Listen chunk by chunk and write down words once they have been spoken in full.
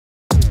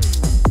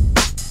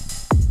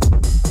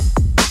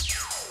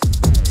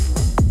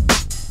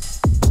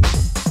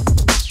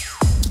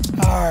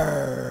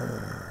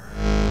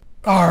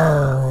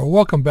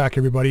welcome back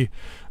everybody.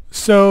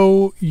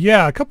 So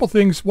yeah, a couple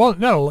things, well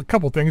no, a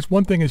couple things.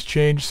 One thing has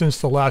changed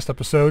since the last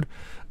episode.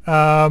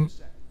 Well,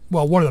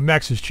 one of the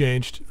mechs has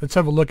changed. Let's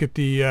have a look at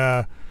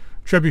the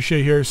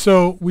trebuchet here.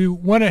 So we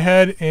went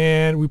ahead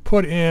and we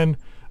put in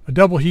a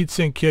double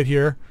heatsink kit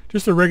here,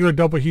 just a regular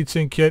double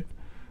heatsink kit,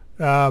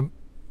 so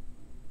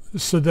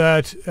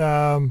that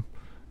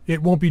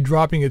it won't be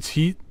dropping its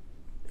heat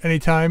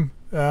anytime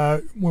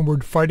when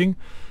we're fighting.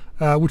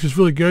 Which is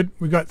really good.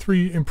 We got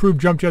 3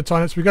 improved jump jets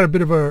on it, so we got a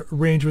bit of a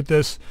range with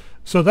this.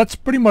 So that's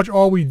pretty much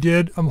all we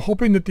did. I'm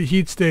hoping that the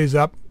heat stays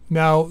up.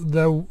 Now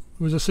there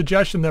was a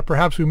suggestion that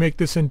perhaps we make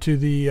this into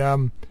the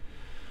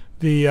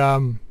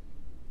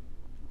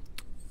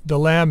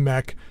LAM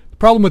mech. The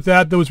problem with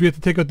that though is we have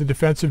to take out the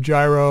defensive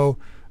gyro.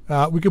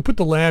 We could put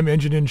the LAM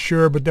engine in,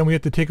 sure, but then we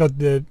have to take out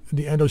the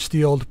endo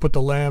steel to put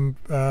the LAM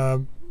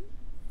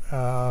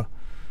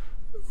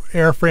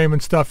airframe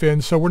and stuff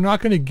in, so we're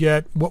not going to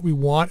get what we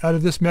want out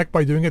of this mech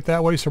by doing it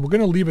that way, so we're going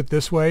to leave it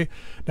this way.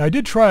 Now I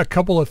did try a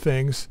couple of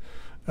things.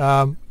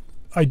 I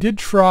did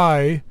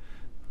try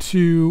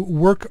to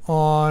work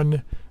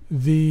on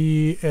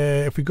the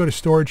if we go to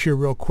storage here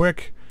real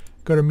quick,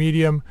 go to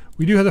medium,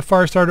 we do have the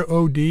Firestarter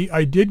OD.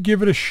 I did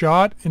give it a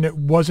shot and it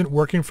wasn't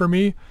working for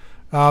me.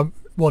 Well,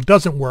 it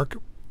doesn't work,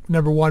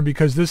 number one,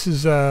 because this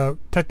is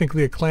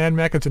technically a clan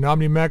mech, it's an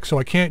omni mech, so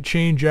I can't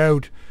change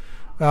out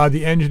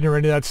the engine or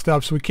any of that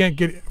stuff, so we can't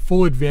get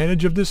full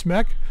advantage of this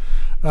mech.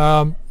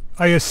 I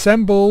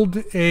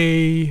assembled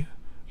a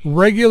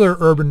regular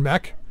urban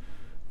mech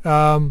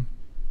to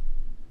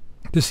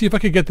see if I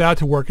could get that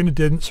to work, and it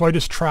didn't, so I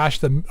just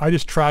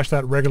trashed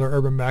that regular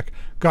urban mech,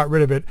 got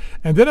rid of it,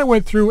 and then I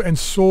went through and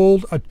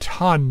sold a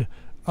ton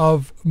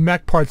of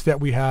mech parts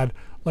that we had,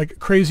 like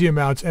crazy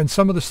amounts, and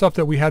some of the stuff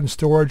that we had in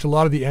storage, a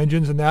lot of the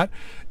engines and that,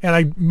 and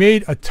I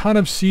made a ton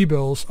of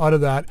C-bills out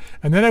of that,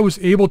 and then I was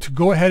able to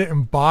go ahead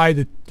and buy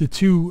the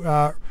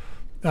 2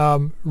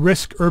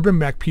 Risk Urban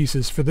Mech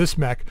pieces for this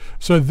mech.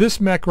 So this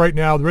mech right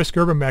now, the Risk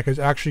Urban Mech, is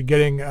actually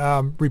getting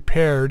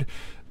repaired.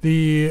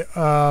 The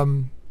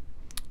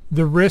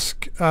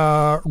Risk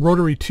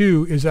Rotary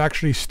 2 is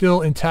actually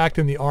still intact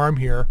in the arm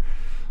here.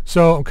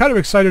 So I'm kind of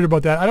excited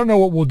about that. I don't know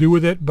what we'll do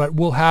with it, but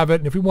we'll have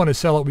it, and if we want to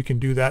sell it, we can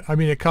do that. I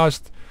mean, it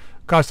cost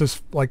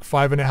us like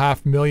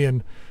 $5.5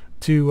 million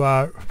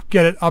to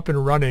get it up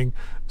and running,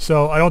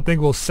 so I don't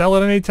think we'll sell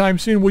it anytime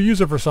soon. We'll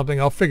use it for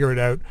something. I'll figure it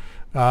out.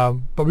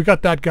 But we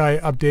got that guy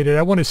updated.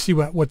 I want to see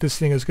what this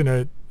thing is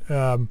going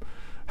to,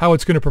 how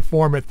it's going to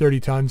perform at 30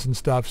 tons and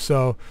stuff.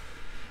 So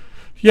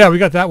yeah, we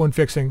got that one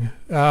fixing.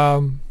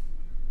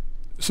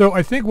 So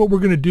I think what we're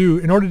going to do,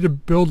 in order to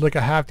build like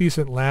a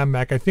half-decent LAM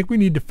mech, I think we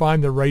need to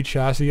find the right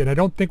chassis, and I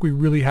don't think we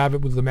really have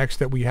it with the mechs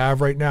that we have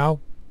right now.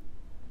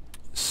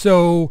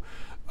 So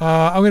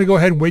I'm going to go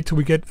ahead and wait till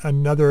we get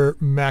another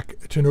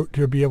mech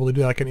to be able to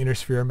do like an inner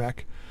sphere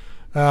mech.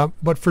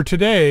 But for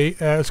today,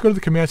 let's go to the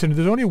command center.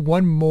 There's only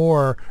one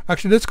more.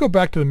 Actually, let's go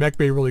back to the mech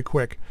bay really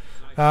quick.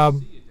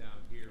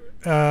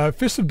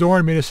 Fist of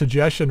Doran made a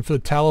suggestion for the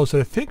Talos that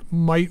I think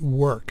might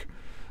work.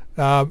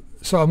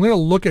 So I'm going to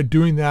look at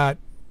doing that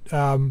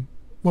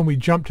when we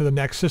jump to the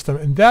next system,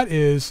 and that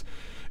is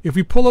if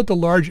we pull out the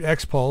large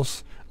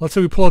X-Pulse, let's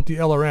say we pull out the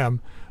LRM,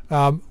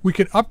 we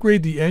can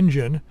upgrade the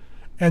engine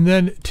and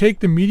then take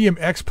the medium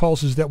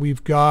X-Pulses that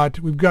we've got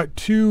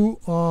 2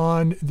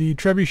 on the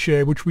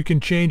trebuchet, which we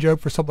can change out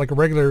for something like a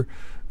regular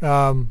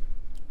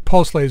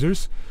pulse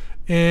lasers,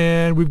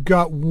 and we've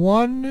got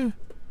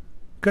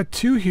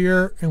 2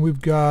 here, and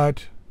we've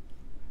got,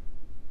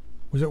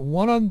 was it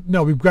 1 on,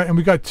 no, we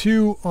got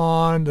 2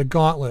 on the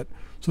Gauntlet.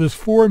 So there's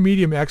 4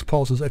 medium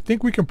X-Pulses. I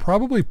think we can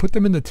probably put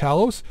them in the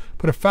Talos,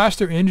 put a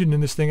faster engine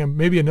in this thing, and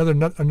maybe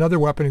another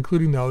weapon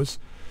including those,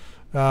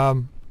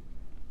 and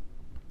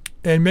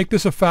make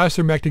this a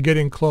faster mech to get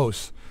in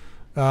close.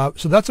 So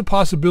that's a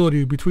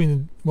possibility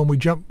between when we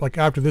jump, like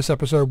after this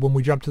episode, when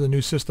we jump to the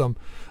new system.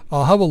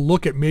 I'll have a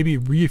look at maybe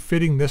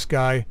refitting this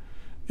guy.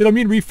 It'll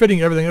mean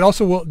refitting everything. It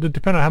also will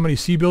depend on how many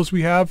C-bills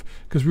we have,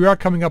 because we are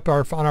coming up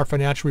on our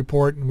financial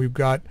report, and we'll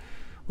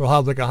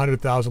have like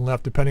 100,000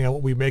 left depending on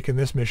what we make in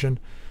this mission.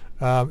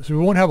 So we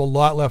won't have a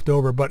lot left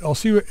over, but I'll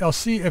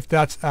see if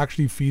that's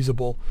actually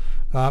feasible,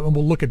 and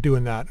we'll look at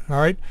doing that. All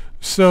right.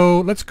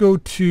 So let's go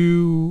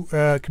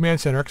to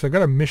command center, because I've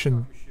got a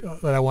mission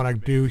that I want to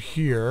do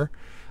here.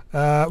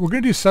 We're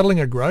going to do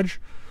settling a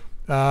grudge.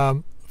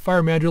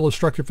 Fire Mandrill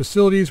destructive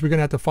facilities. We're going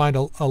to have to find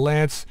a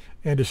lance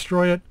and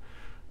destroy it.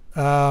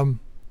 So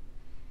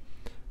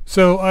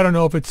I don't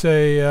know if it's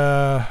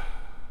a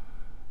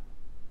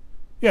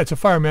yeah, it's a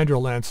Fire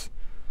Mandrill lance.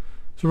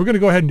 So we're going to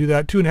go ahead and do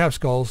that. 2.5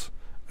 skulls.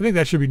 I think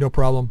that should be no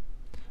problem.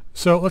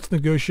 So let's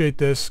negotiate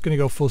this. Going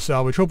to go full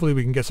salvage. Hopefully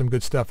we can get some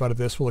good stuff out of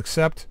this. We'll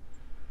accept.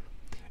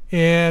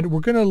 And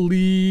we're going to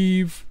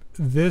leave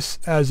this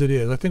as it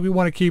is. I think we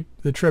want to keep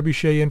the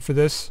trebuchet in for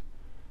this.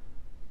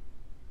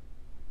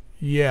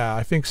 Yeah,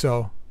 I think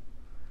so.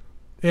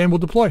 And we'll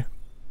deploy.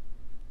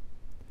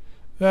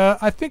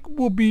 I think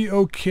we'll be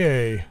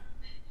okay.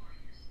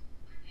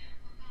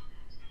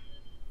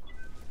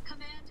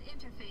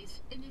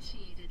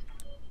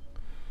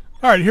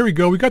 Alright, here we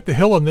go. We got the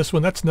hill on this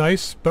one. That's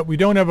nice. But we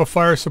don't have a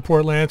fire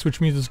support lance,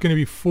 which means it's going to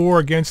be 4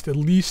 against at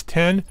least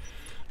 10.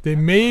 They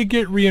may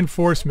get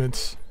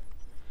reinforcements.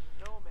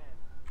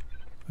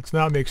 Let's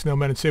not make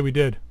snowmen and say we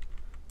did.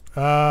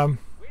 So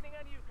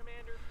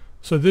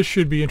this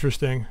should be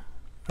interesting.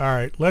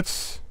 Alright,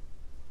 let's...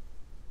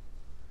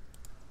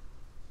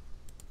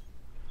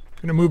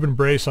 I'm going to move and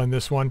brace on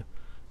this one.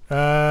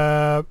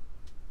 Let's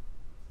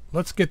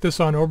get this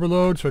on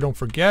overload so I don't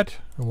forget.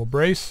 And we'll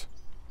brace.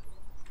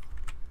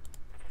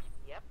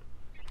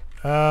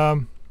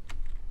 Let's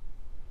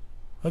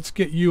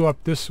get you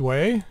up this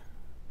way.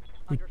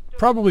 We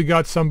probably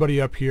got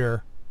somebody up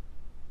here.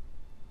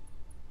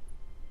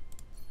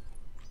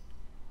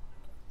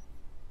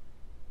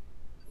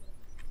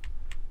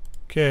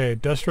 Okay,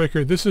 Dust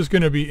Striker, this is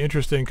going to be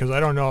interesting because I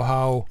don't know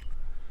how...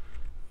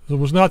 It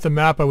was not the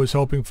map I was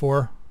hoping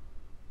for.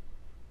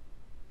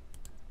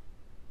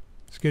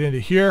 Let's get into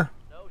here.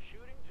 No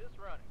shooting, just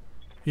running.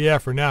 Yeah,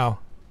 for now.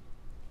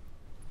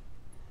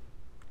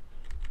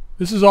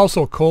 This is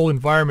also a cold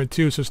environment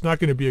too, so it's not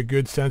going to be a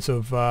good sense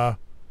of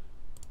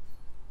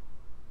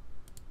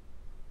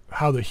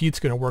how the heat's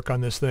going to work on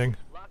this thing.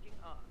 Locking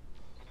on.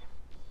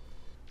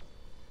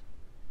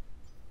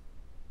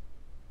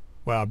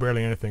 Wow,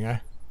 barely anything, eh?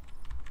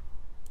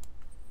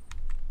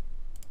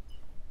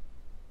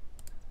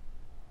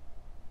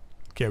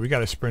 Okay, we got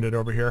to sprint it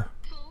over here.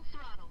 Full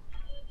throttle.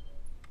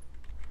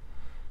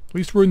 At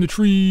least we're in the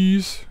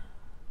trees.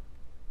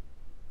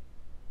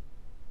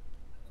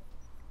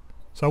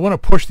 So I want to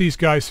push these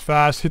guys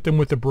fast, hit them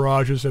with the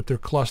barrages if they're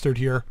clustered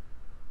here.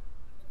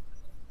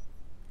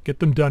 Get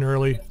them done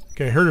early.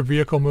 Okay, I heard a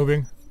vehicle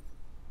moving.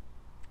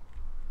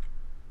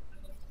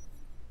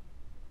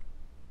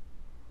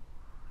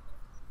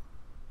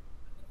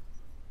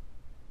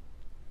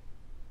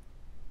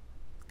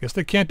 Guess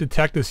they can't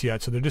detect us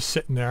yet, so they're just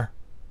sitting there.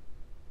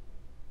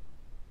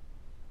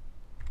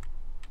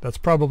 That's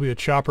probably a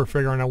chopper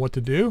figuring out what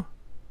to do.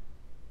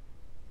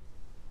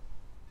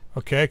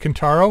 Okay,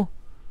 Kintaro.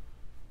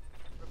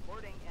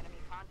 Reporting enemy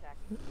contact.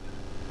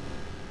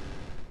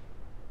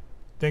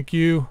 Thank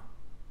you.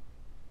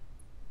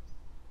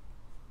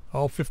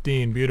 All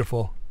 15,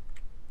 beautiful.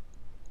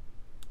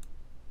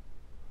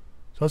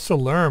 So that's the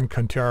Lerm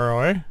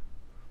Kintaro, eh?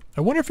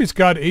 I wonder if he's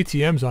got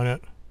ATMs on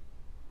it.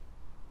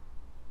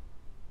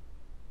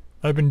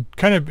 I've been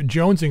kind of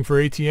jonesing for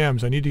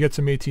ATMs. I need to get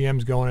some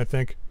ATMs going, I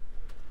think.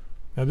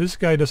 Now this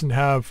guy doesn't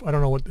have... I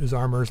don't know what his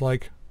armor is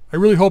like. I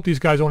really hope these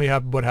guys only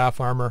have about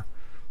half armor.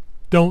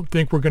 Don't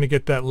think we're going to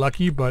get that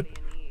lucky, but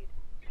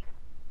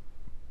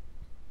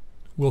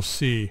we'll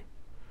see.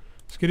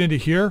 Let's get into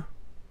here.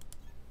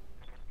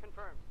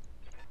 Confirmed.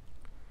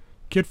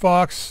 Kit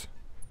Fox,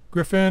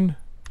 Griffin,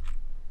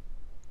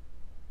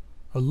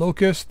 a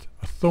Locust,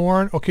 a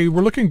Thorn. Okay,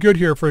 we're looking good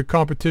here for a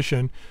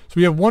competition. So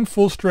we have 1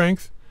 full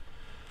strength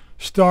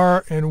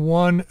star and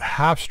 1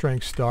 half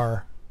strength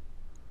star.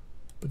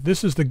 But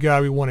this is the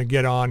guy we want to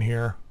get on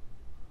here.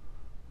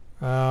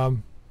 I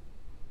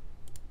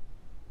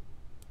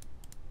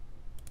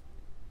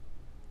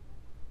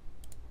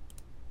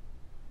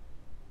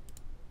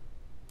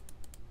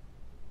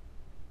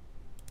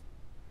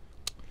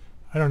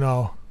don't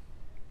know.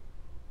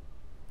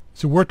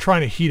 So we're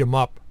trying to heat him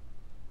up.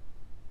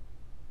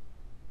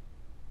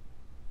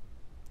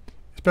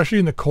 Especially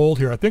in the cold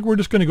here. I think we're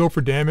just going to go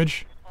for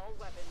damage. All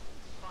weapons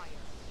fire.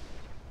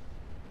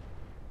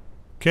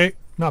 Okay,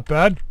 not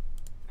bad.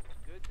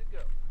 Good to go.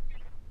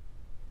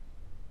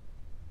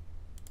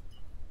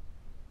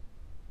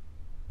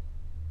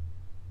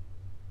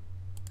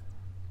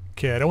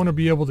 Okay, I don't want to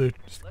be able to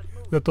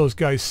let those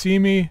guys see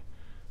me.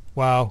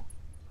 Wow.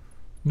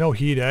 No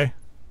heat, eh?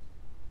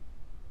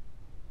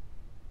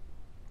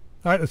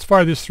 Alright, let's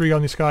fire this 3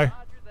 on this guy. Roger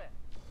that.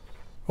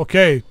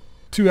 Okay,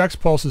 2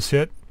 X-pulses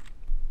hit.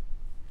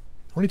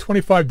 Only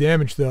 25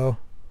 damage though.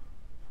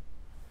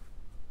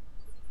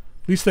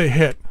 At least they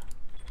hit.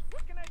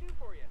 What can I do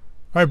for you?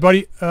 Alright,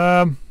 buddy.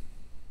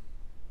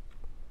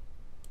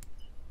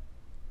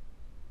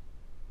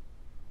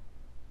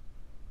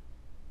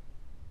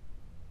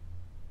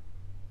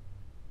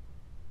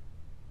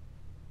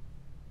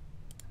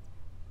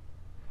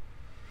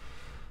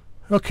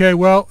 Okay,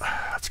 well,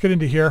 let's get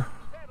into here.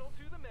 Pedal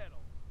to the metal.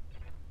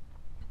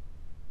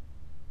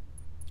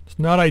 It's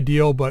not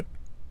ideal, but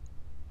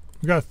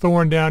we got a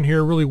Thorn down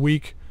here, really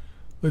weak.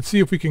 Let's see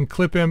if we can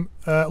clip him.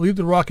 Leave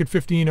the rocket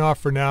 15 off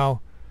for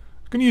now.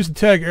 I'm going to use the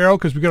tag arrow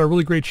because we got a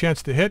really great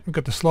chance to hit. We've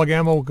got the slug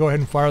ammo. We'll go ahead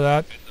and fire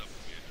that. Heads up,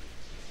 Commander.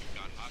 We've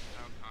got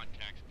hostile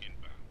contacts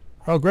inbound.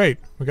 Oh, great.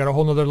 We got a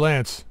whole nother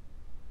lance.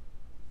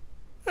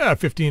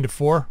 15 to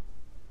 4.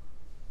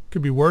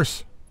 Could be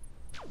worse.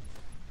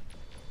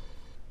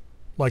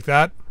 Like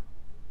that.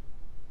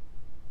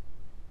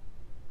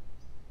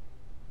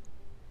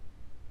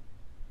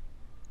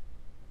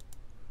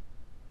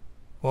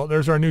 Well,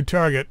 there's our new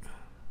target.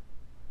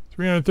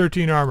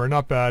 313 armor,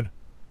 not bad.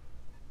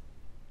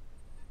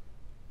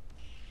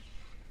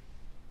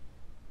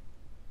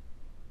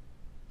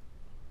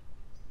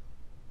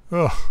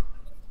 Ugh.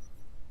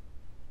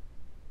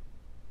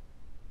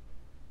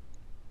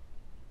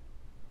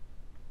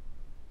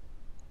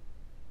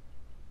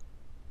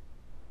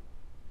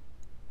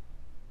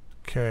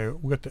 Okay,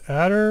 we got the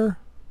adder,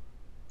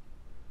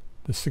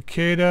 the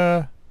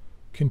cicada,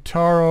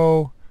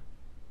 Kintaro,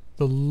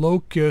 the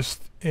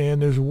locust,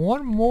 and there's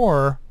one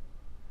more.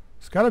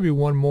 There's got to be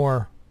one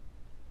more.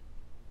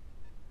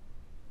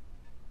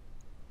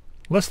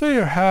 Unless they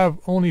have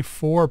only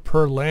 4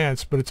 per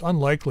lance, but it's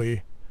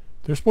unlikely.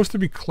 They're supposed to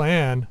be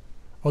clan.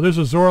 Oh, there's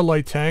a Zora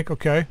light tank.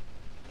 Okay.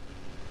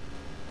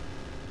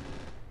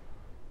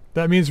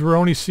 That means we're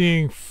only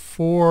seeing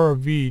 4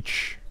 of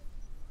each.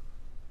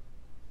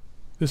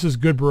 This is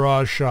good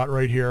barrage shot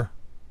right here.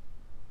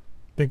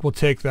 I think we'll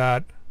take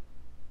that.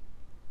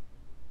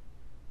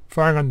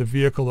 Firing on the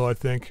vehicle though, I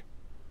think.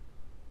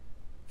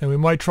 And we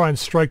might try and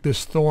strike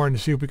this thorn to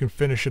see if we can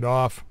finish it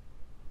off.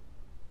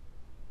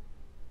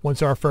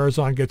 Once our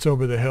Farazan gets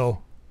over the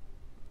hill.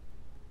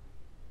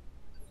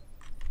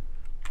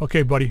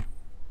 Okay, buddy.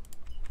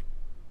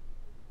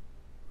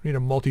 We need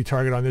a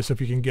multi-target on this if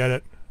you can get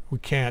it. We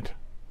can't.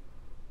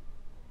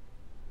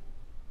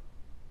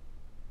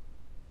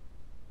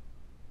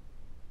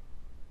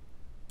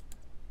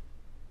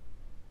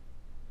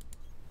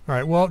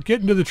 Alright, well,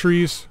 get into the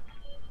trees.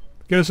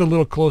 Get us a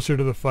little closer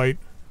to the fight.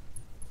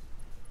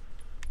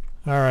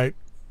 Alright.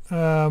 It's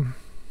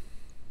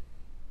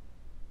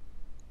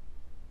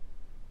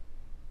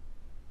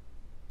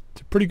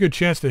a pretty good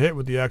chance to hit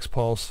with the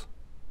X-Pulse.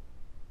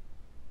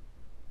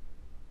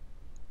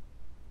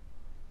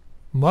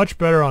 Much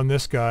better on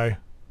this guy.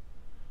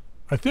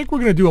 I think we're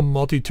going to do a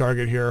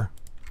multi-target here.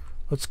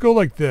 Let's go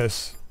like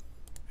this.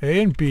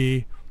 A and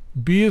B.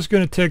 B is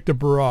going to take the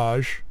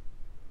barrage.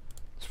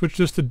 Switch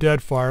this to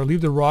dead fire. Leave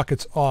the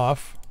rockets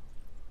off.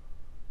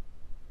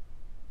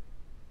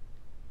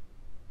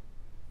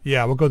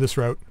 Yeah, we'll go this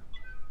route.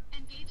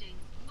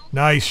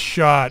 Nice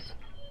shot.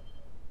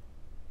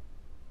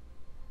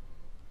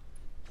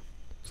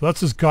 So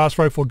that's his Gauss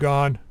rifle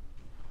gone.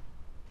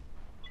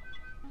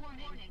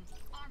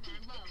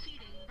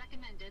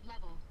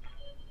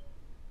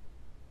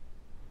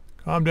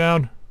 Calm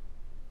down.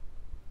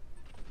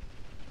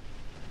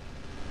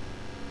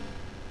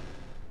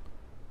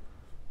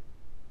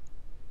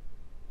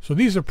 So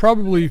these are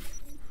probably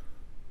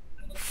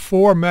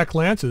 4 mech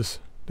lances.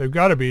 They've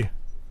got to be.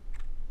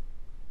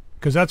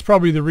 Because that's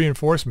probably the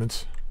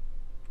reinforcements.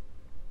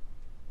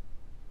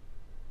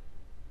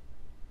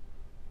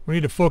 We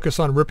need to focus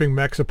on ripping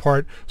mechs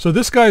apart. So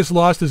this guy's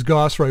lost his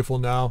Gauss rifle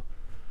now.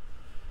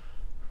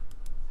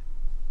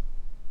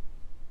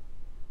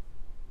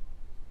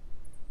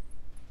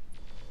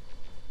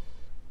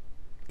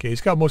 Okay, he's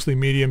got mostly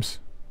mediums.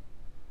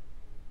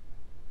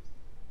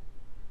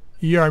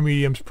 ER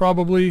mediums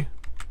probably.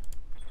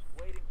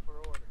 Waiting for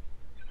orders.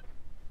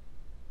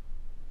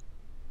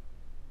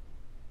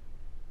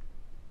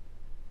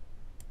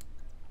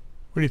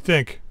 What do you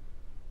think?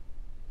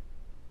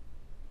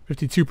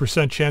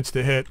 52% chance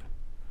to hit.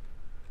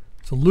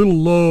 It's a little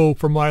low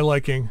for my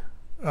liking.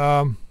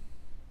 Could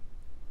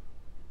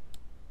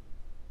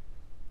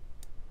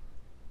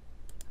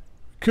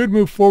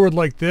move forward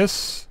like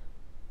this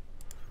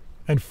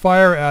and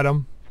fire at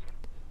him,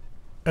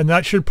 and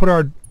that should put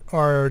our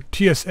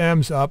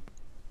TSMs up.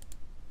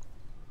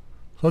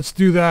 So let's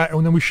do that,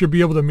 and then we should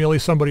be able to melee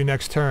somebody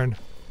next turn.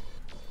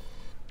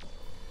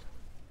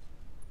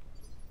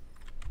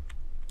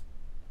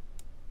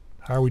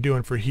 How are we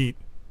doing for heat?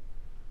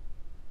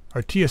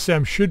 Our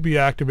TSM should be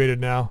activated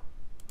now.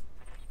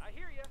 I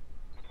hear ya.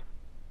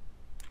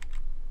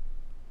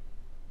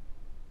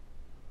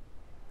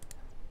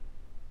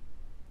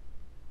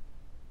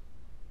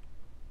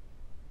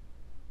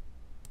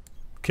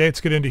 Okay,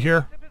 let's get into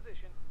here. To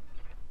position.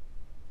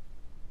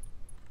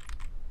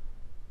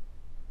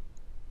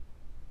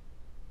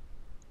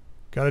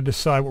 Got to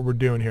decide what we're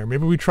doing here.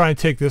 Maybe we try and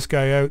take this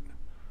guy out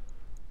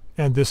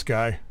and this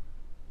guy.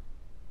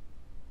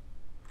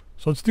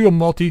 So let's do a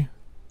multi.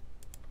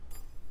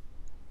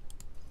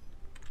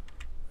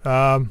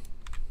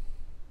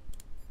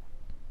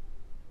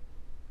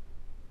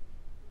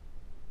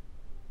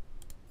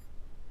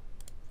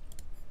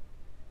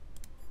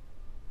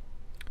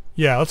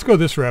 Yeah, let's go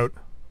this route.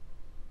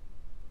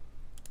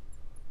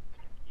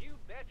 You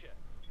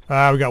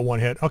betcha. We got 1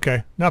 hit.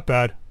 Okay, not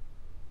bad.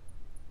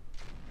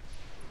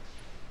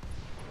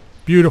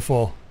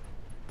 Beautiful.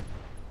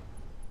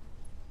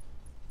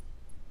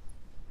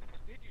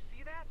 Did you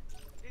see that?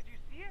 Did you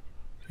see it?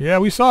 Yeah,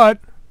 we saw it.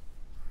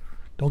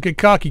 Don't get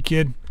cocky,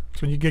 kid.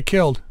 That's when you get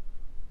killed.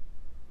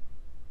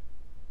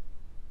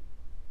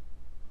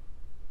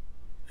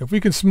 If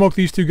we can smoke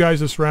these 2 guys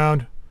this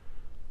round,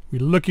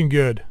 we're looking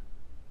good.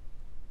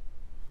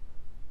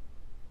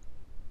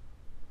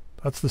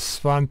 That's the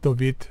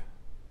Svantovit.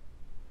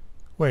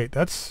 Wait,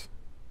 that's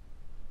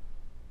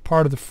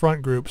part of the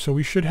front group. So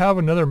we should have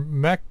another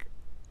mech.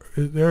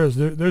 There's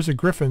a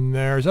Griffin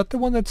there. Is that the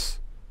one that's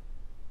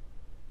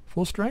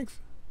full strength?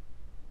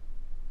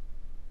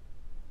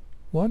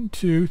 1,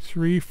 2,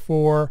 3,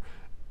 4,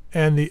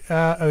 and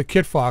the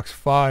Kit Fox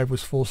 5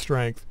 was full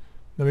strength.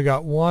 Then we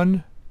got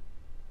 1,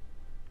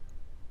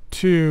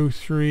 2,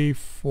 3,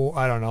 4.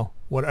 I don't know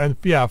what. And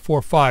yeah,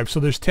 4, 5. So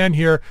there's 10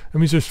 here. That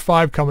means there's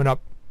 5 coming up.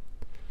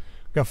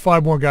 Got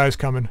 5 more guys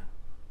coming.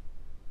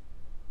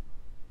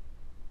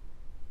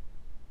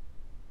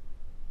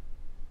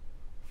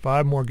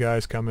 5 more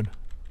guys coming.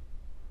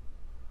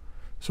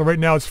 So right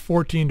now it's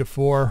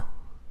 14-4.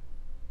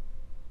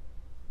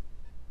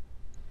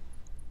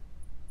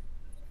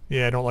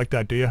 Yeah, I don't like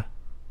that, do you?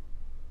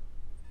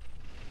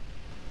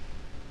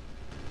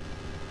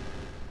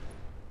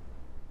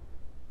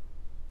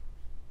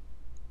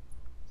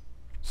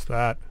 What's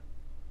that?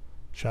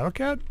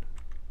 Shadowcat?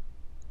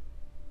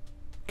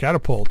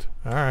 Catapult.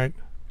 Alright.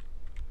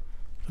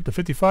 Is that the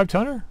 55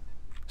 tonner?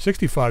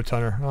 65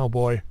 tonner. Oh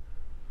boy.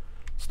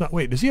 It's not.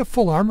 Wait, does he have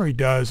full armor? He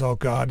does. Oh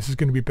god, this is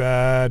going to be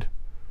bad.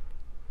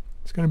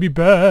 It's going to be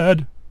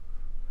bad.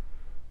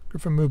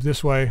 Griffin, move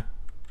this way.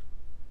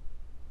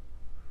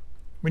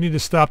 We need to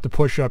stop the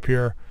push up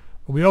here.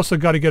 But we also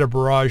got to get a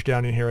barrage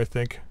down in here, I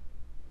think.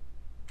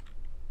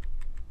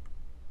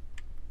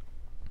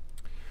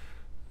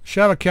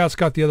 Shadowcat's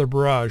got the other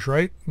barrage,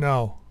 right?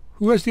 No.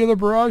 Who has the other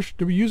barrage?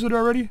 Did we use it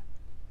already?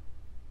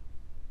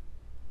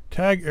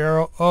 Tag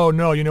arrow. Oh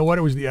no, you know what?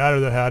 It was the adder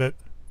that had it.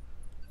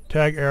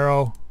 Tag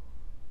arrow.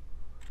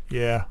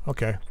 Yeah,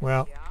 okay.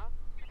 Well. Yeah?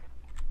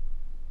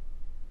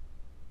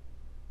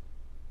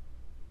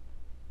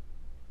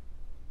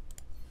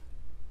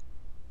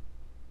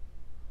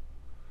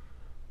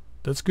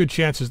 That's good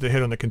chances to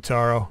hit on the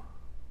Kintaro.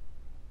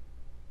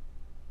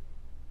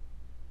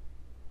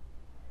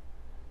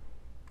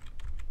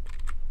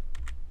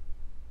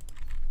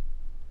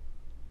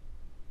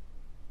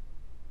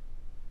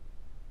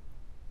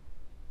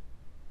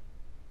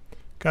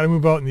 Got to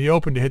move out in the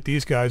open to hit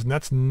these guys, and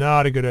that's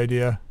not a good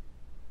idea.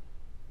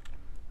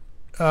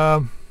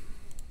 I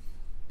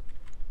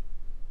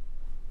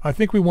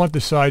think we want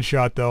the side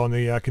shot, though, on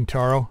the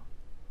Kintaro.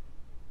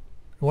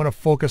 I want to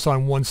focus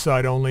on one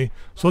side only.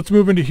 So let's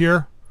move into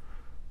here.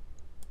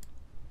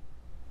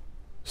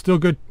 Still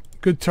good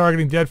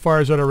targeting.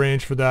 Deadfire's out of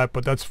range for that,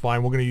 but that's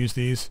fine. We're going to use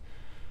these.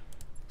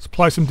 Let's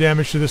apply some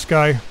damage to this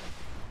guy.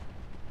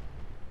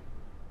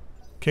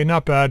 Okay,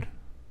 not bad.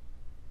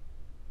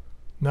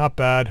 Not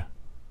bad.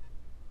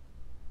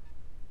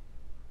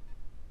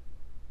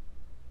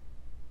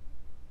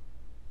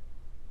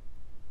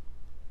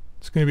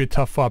 It's going to be a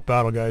tough fought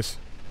battle, guys.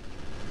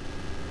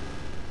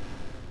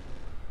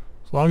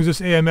 As long as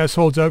this AMS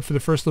holds out for the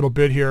first little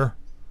bit here.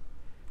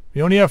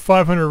 We only have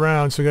 500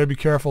 rounds, so got to be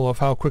careful of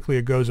how quickly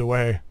it goes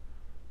away.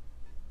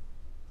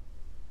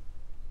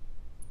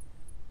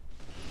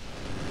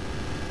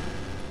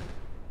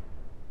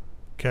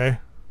 Okay.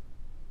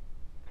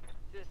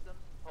 Systems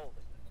holding.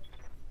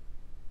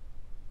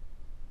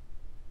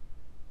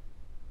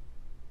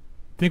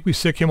 I think we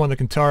sick him on the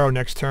Kintaro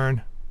next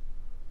turn.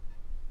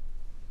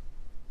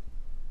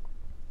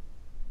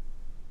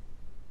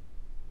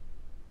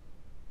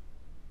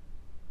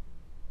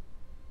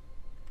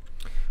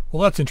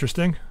 Well, that's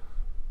interesting.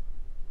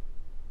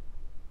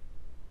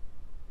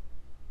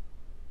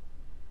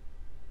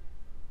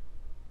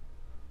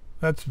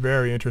 That's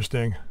very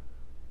interesting.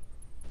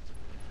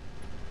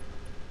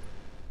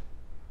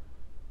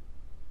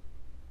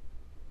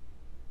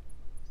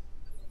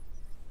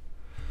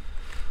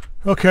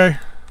 Okay.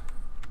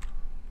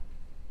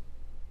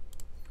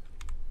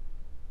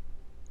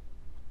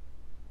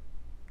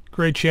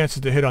 Great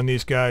chances to hit on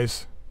these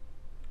guys.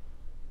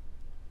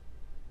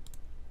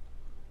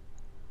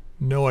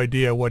 No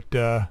idea what,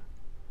 do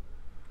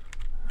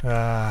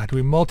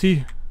we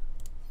multi?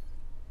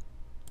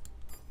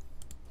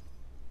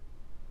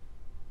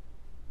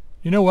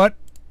 You know what?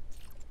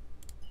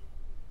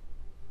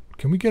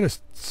 Can we get a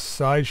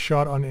side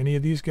shot on any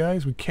of these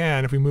guys? We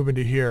can if we move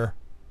into here.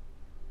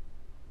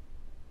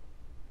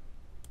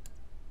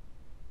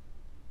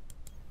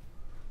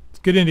 Let's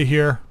get into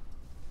here.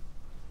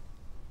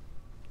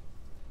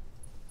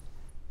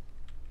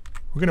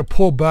 We're going to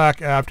pull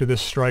back after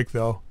this strike,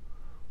 though.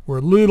 We're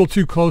a little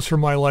too close for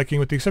my liking,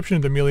 with the exception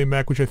of the melee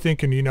mech, which I think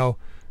can, you know,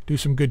 do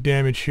some good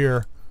damage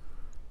here.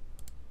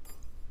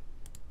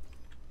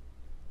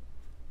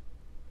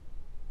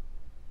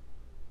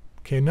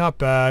 Okay, not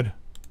bad.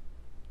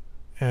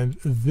 And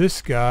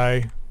this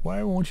guy,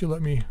 why won't you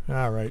let me?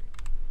 All right.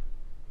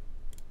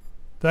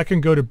 That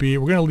can go to B.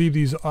 We're going to leave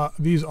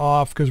these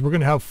off because we're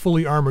going to have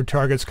fully armored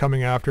targets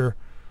coming after.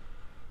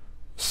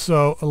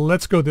 So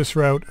let's go this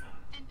route.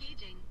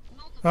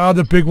 Ah,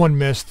 the big one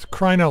missed.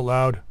 Crying out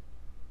loud.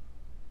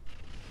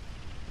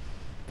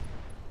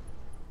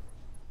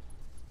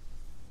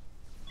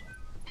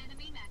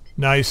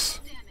 Nice.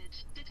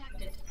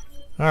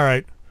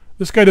 Alright.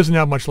 This guy doesn't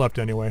have much left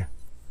anyway.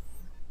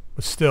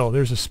 But still,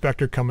 there's a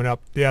Spectre coming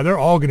up. Yeah, they're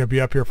all going to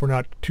be up here if we're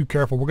not too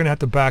careful. We're going to have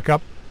to back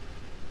up.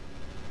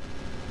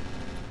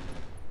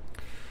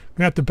 We're going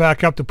to have to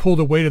back up to pull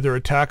the weight of their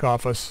attack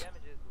off us.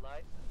 Damages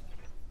light.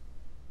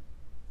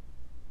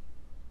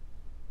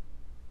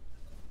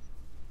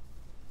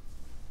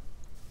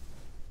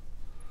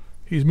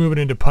 He's moving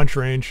into punch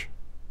range.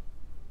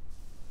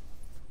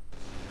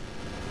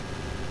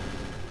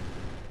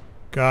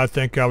 God,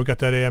 thank God we got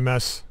that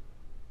AMS.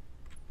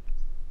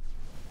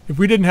 If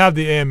we didn't have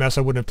the AMS,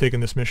 I wouldn't have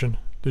taken this mission.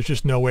 There's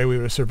just no way we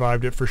would have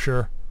survived it for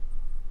sure.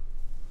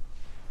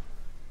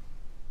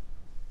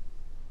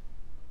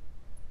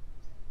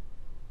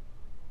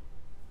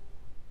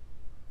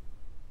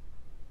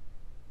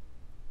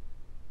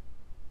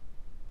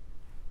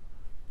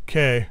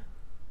 Okay.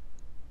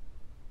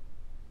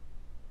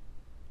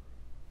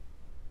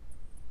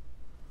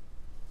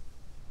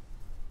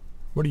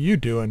 What are you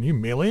doing? You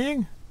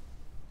meleeing?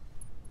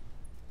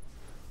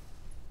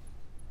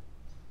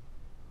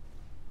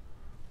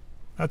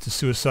 That's a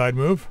suicide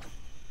move.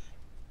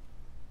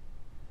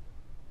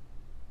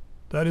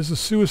 That is a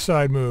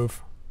suicide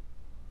move.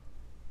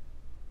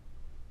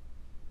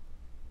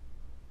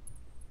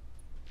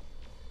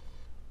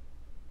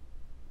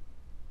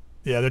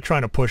 Yeah, they're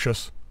trying to push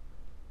us.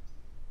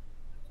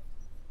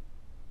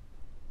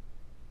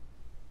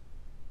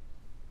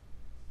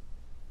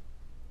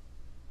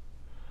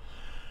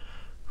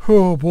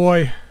 Oh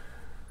boy.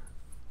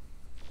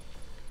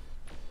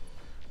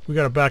 We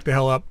gotta back the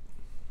hell up.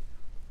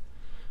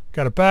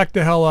 Gotta back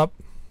the hell up.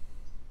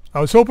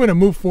 I was hoping to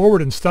move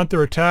forward and stunt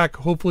their attack.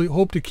 Hopefully,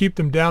 hope to keep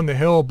them down the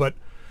hill, but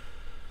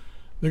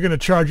they're going to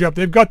charge up.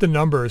 They've got the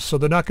numbers, so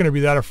they're not going to be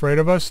that afraid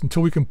of us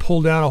until we can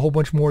pull down a whole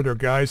bunch more of their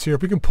guys here.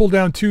 If we can pull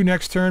down 2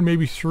 next turn,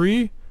 maybe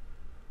 3,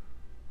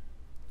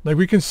 like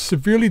we can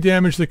severely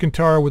damage the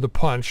Kintara with a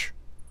punch.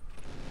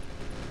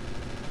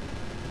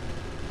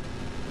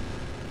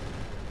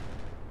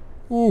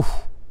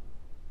 Oof.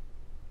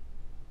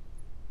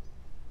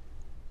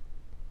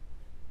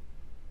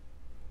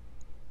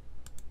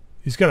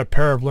 He's got a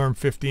pair of Lerm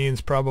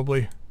 15s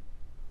probably.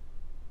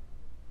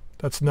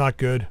 That's not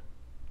good.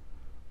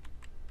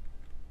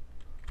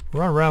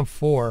 We're on round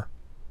 4.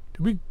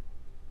 Did we...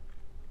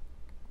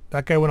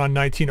 That guy went on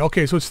 19.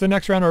 Okay, so it's the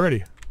next round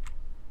already.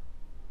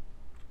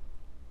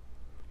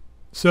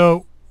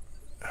 So...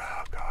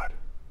 Oh, God.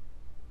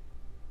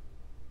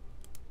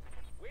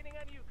 Waiting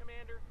on you,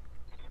 Commander.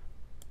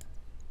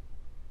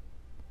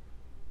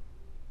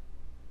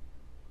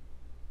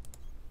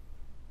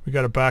 We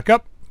got to back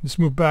up. Let's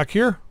move back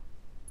here.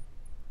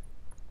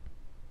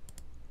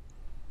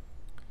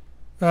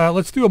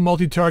 Let's do a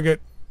multi-target.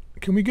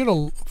 Can we get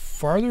a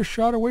farther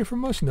shot away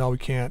from us? No, we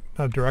can't.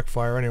 Not a direct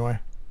fire anyway.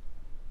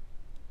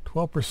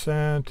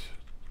 12%.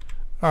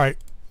 Alright.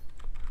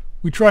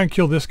 We try and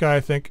kill this guy, I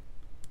think.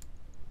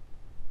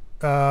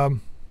 Yep.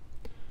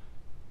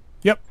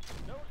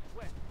 No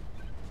sweat.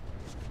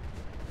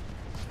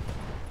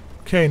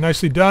 Okay,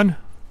 nicely done.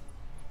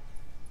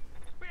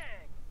 Bang!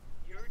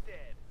 You're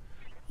dead.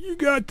 You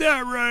got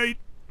that right.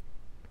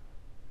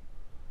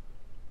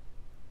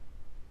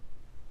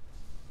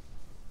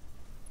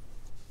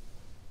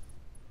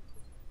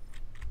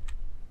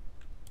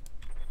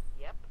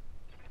 Yep.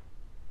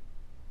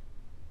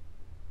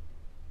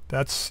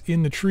 That's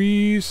in the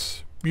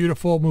trees.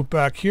 Beautiful. Move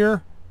back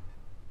here.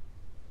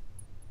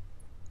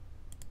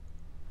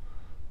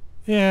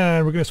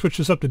 And we're going to switch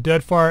this up to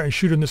dead fire and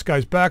shoot in this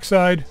guy's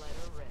backside. Let her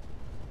rip.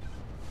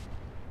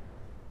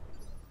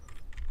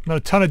 Not a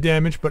ton of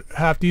damage, but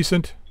half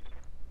decent.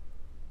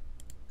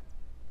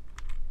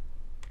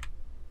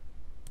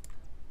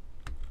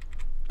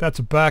 That's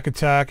a back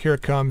attack. Here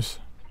it comes.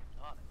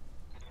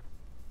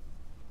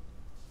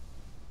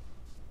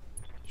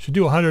 Should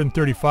do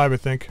 135, I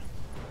think.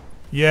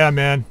 Yeah,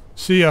 man.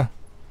 See ya.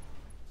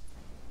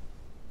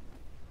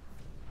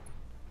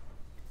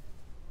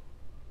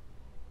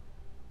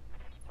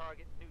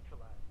 Target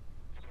neutralized.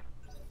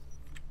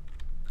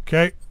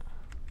 Okay.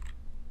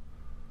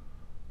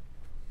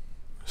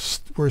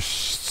 We're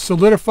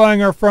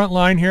solidifying our front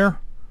line here.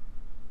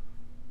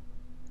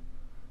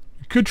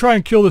 Could try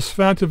and kill this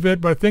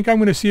Fantavit, but I think I'm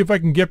going to see if I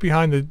can get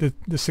behind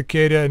the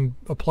Cicada and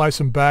apply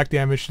some back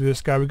damage to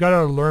this guy. We got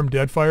our Lerm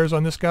Deadfires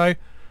on this guy.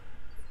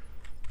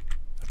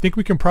 I think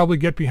we can probably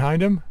get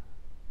behind him.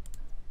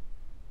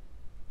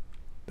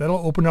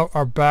 That'll open up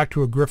our back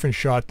to a Griffin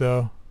shot,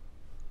 though.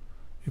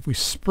 If we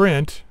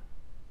sprint,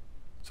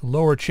 it's a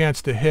lower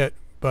chance to hit,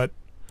 but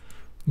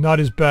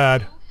not as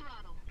bad.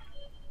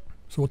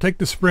 So we'll take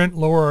the sprint,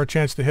 lower our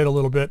chance to hit a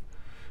little bit.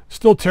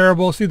 Still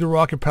terrible. See the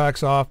rocket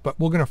packs off, but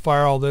we're going to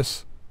fire all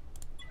this.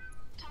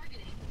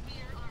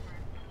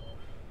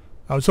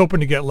 I was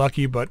hoping to get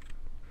lucky, but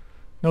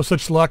no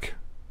such luck.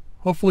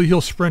 Hopefully he'll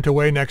sprint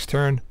away next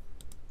turn.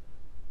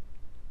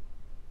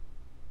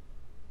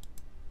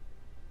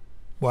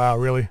 Wow,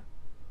 really?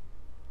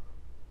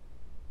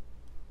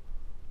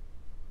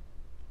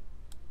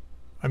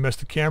 I missed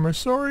the camera.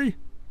 Sorry.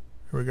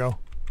 Here we go.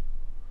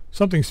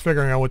 Something's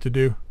figuring out what to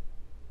do.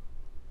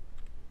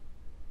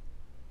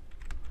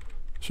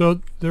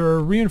 So there are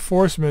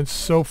reinforcements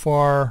so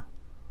far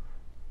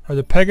are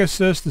the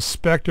Pegasus, the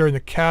Spectre, and the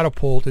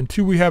Catapult, and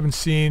 2 we haven't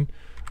seen.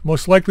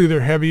 Most likely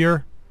they're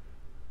heavier.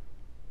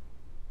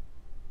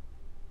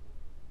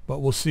 But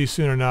we'll see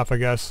soon enough, I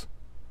guess.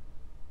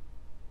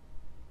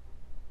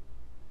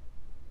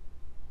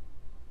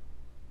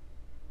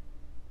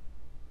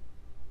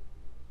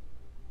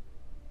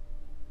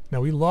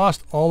 Now we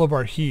lost all of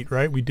our heat,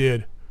 right? We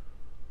did.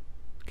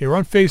 Okay, we're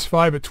on phase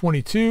 5 at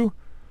 22.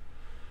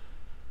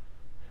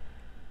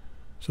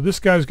 So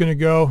this guy's going to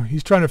go.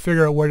 He's trying to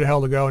figure out where the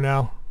hell to go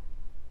now.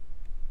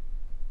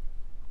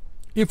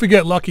 If we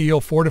get lucky,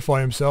 he'll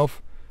fortify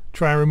himself.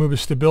 Try and remove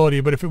his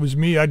stability. But if it was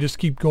me, I'd just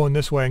keep going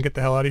this way and get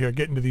the hell out of here.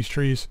 Get into these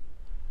trees.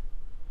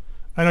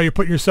 I know you're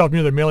putting yourself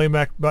near the melee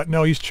mech, but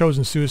no, he's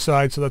chosen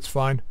suicide, so that's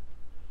fine.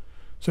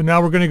 So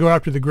now we're going to go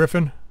after the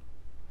Griffin.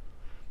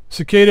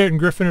 Cicada and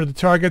Griffin are the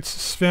targets.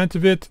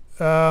 Svantovit,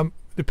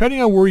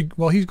 depending on where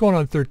well, he's going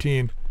on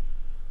 13.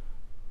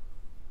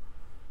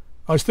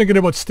 I was thinking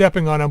about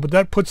stepping on him, but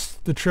that puts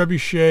the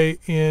Trebuchet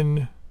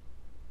in...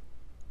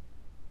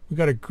 We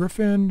got a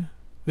Griffin.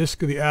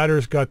 The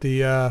Adder's got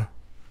the,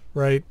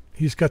 right,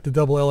 he's got the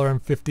double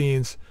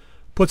LRM-15s.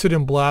 Puts it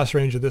in blast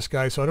range of this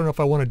guy, so I don't know if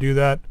I want to do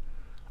that.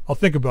 I'll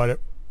think about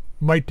it.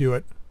 Might do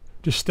it.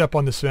 Just step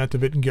on the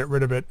Svantovit and get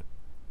rid of it.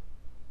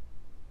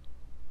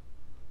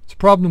 The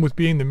problem with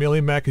being the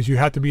melee mech is you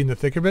have to be in the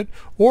thick of it,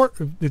 or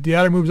if the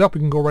Adder moves up, we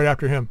can go right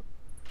after him.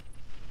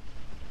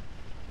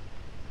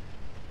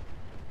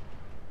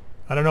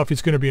 I don't know if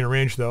he's going to be in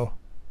range, though.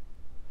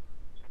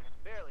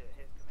 Barely a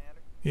hit,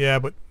 Commander. Yeah,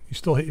 but you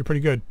still hit you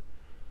pretty good.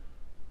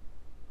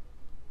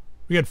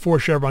 We had 4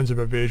 chevrons of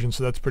evasion,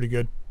 so that's pretty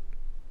good.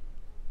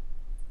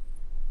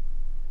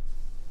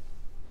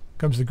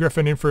 Comes the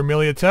Griffin in for a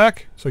melee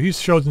attack, so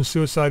he's chosen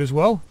suicide as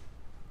well.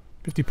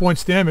 50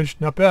 points damage,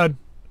 not bad.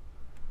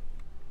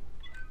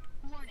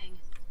 Warning,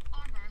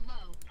 armor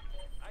low.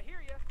 I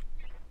hear ya.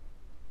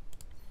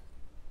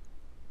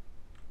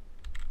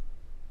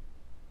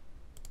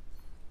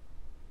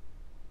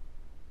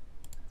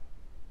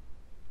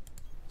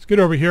 Let's get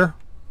over here.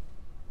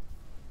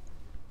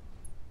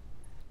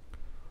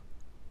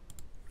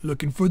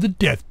 Looking for the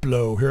death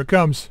blow. Here it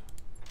comes.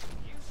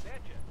 You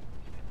betcha.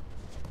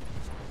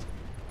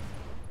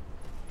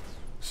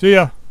 See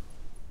ya.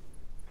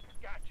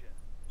 Gotcha.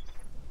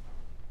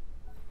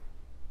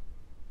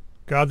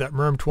 God, that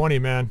Merm 20,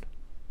 man.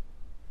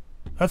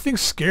 That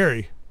thing's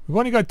scary. We've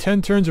only got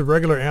 10 turns of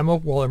regular ammo.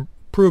 Well,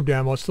 improved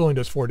ammo. It still only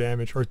does 4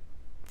 damage. Or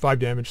 5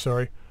 damage,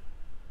 sorry.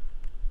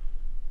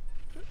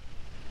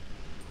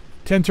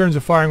 10 turns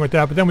of firing with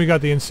that, but then we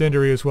got the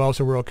incendiary as well,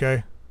 so we're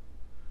okay.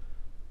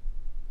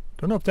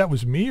 Don't know if that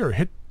was me or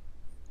hit...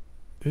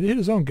 Did he hit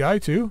his own guy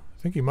too?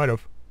 I think he might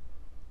have.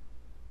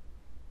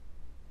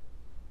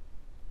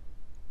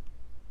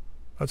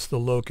 That's the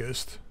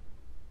Locust.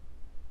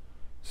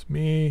 It's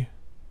me.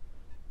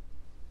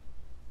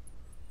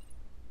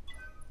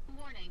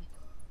 Warning,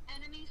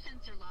 enemy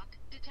sensor lock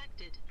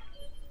detected.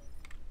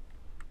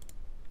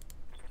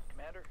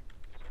 Commander.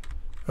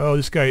 Oh,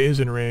 this guy is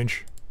in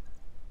range.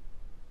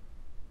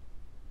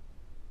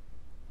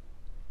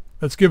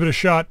 Let's give it a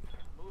shot.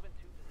 Move into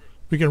position.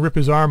 We can rip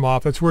his arm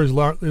off. That's where his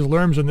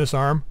lerm's in this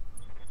arm.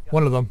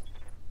 One of them.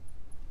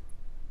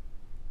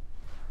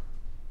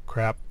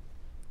 Crap.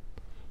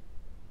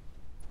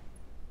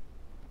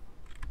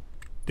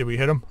 Did we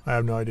hit him? I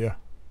have no idea.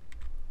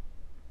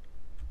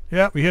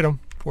 Yeah, we hit him.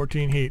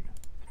 14 heat.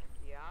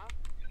 Yeah.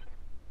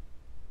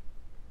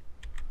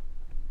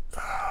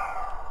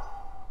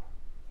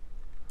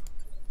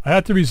 I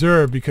had to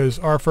reserve because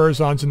our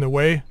Furzon's in the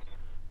way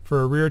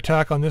for a rear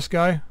attack on this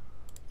guy.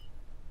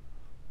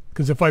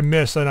 Because if I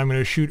miss, then I'm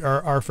going to shoot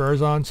our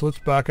Furzon. So let's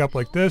back up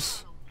like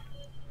this.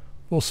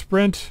 We'll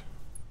sprint.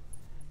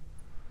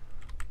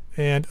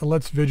 And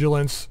let's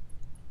vigilance.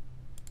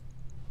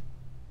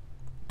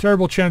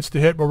 Terrible chance to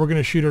hit, but we're going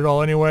to shoot it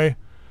all anyway.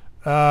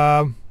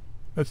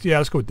 Let's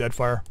go with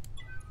Deadfire.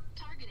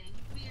 Targeting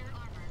rear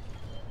armor.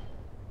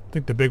 I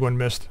think the big one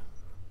missed.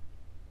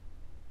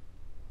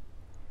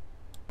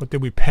 What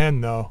did we pen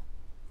though?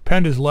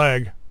 Penned his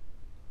leg.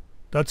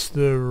 That's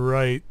the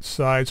right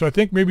side. So I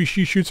think maybe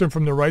she shoots him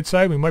from the right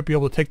side. We might be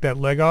able to take that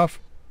leg off.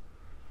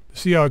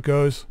 See how it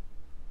goes.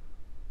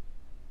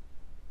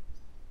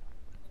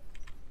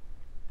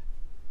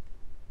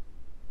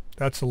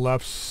 That's the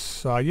left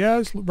side. Yeah,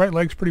 his right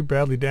leg's pretty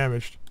badly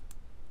damaged.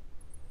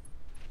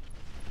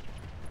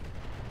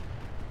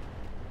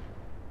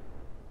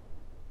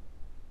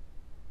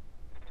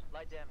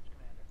 Light damage,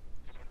 Commander.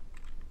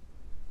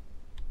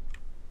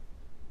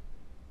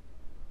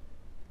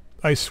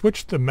 I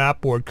switched the map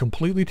board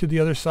completely to the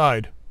other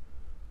side.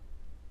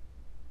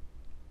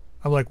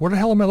 I'm like, what the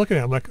hell am I looking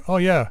at? I'm like, oh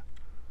yeah.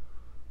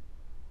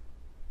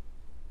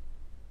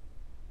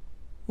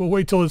 We'll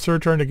wait till it's her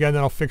turn again,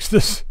 then I'll fix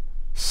this.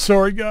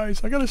 Sorry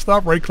guys, I gotta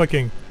stop right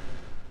clicking.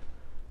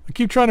 I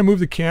keep trying to move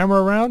the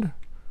camera around.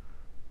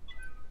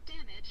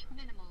 Damage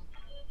minimal.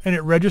 And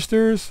it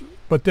registers,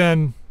 but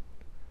then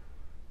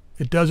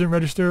it doesn't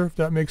register, if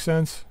that makes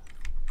sense.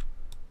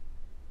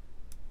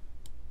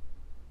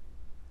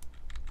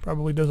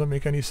 Probably doesn't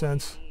make any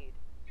sense.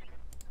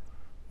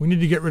 We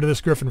need to get rid of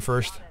this Griffin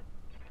first.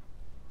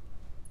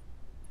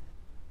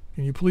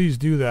 Can you please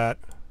do that?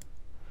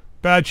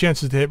 Bad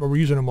chances to hit, but we're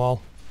using them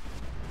all.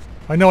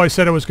 I know I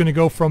said I was going to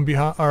go from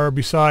behind or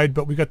beside,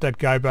 but we got that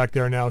guy back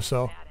there now,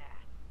 so.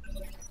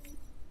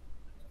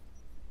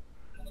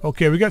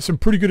 Okay, we got some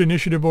pretty good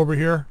initiative over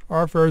here.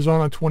 ARRR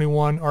on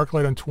 21,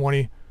 Arclight on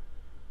 20.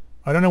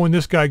 I don't know when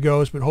this guy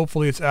goes, but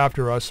hopefully it's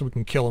after us so we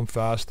can kill him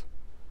fast.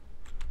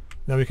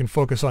 Now we can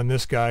focus on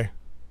this guy.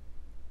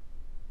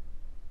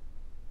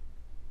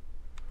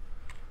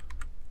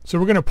 So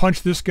we're going to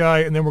punch this guy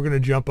and then we're going to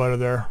jump out of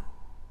there.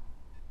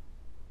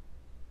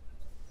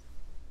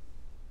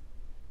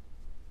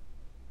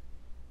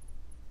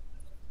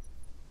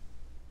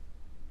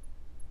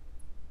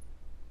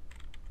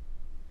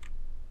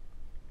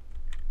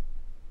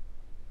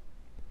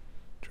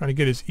 Trying to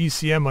get his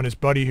ECM on his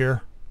buddy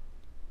here.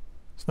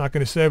 It's not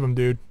going to save him,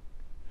 dude.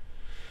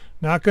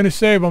 Not going to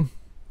save him.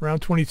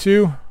 Round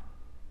 22.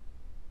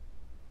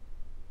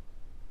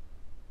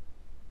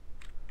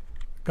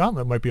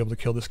 Gauntlet might be able to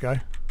kill this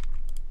guy.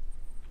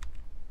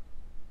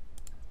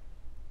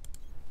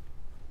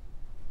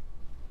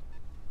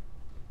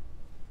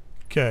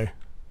 Okay.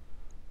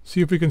 See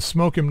if we can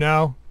smoke him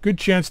now. Good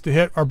chance to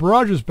hit. Our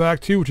barrage is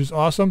back too, which is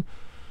awesome.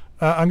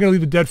 I'm going to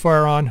leave the dead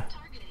fire on.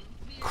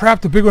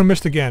 Crap, the big one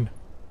missed again.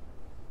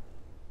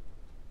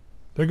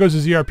 There goes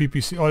his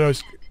ERPPC. Oh, no,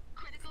 it's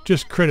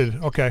just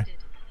critted. Okay.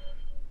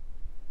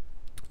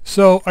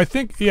 So I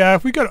think, yeah,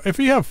 if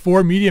we have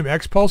 4 medium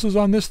X pulses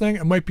on this thing,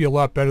 it might be a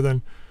lot better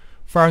than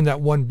firing that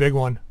one big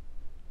one.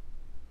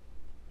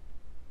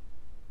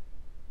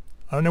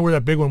 I don't know where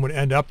that big one would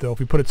end up though if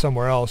we put it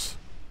somewhere else.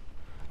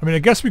 I mean, I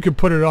guess we could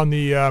put it on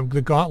the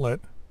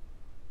gauntlet.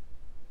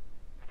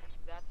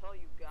 That's all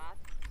you got?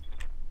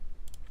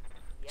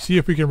 See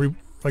if we can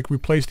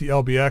replace the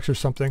LBX or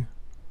something.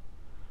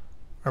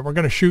 All right, we're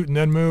gonna shoot and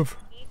then move.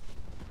 Eat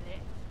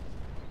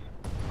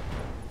this.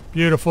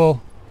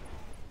 Beautiful.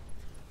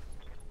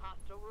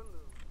 Hostile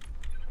removed.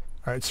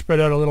 All right, spread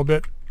out a little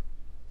bit.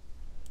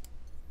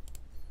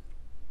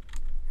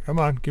 Come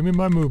on, give me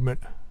my movement.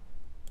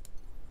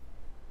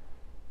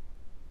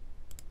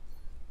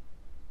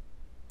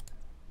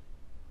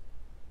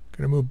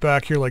 Gonna move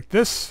back here like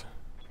this.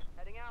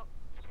 Heading out.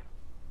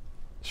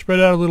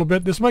 Spread out a little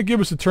bit. This might give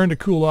us a turn to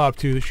cool off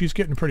too. She's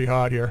getting pretty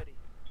hot here. Ready.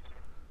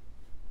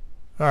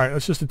 Alright,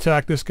 let's just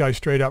attack this guy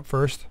straight up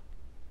first.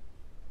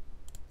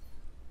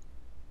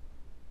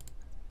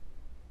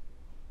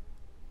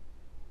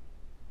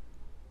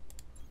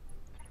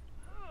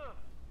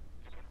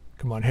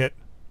 Come on, hit.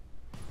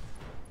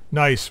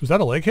 Nice. Was that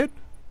a leg hit?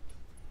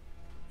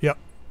 Yep.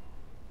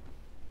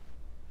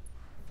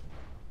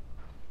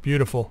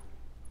 Beautiful.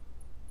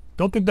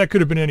 Don't think that could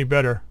have been any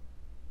better.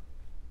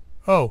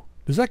 Oh,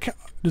 does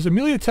a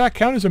melee attack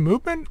count as a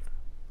movement?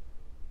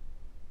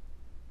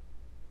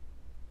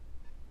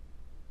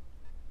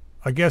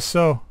 I guess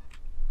so.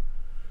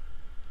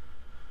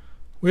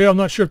 Well, I'm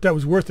not sure if that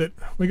was worth it.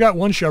 We got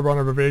one chevron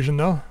of evasion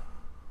though,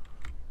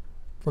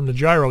 from the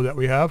gyro that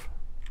we have.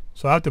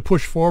 So I have to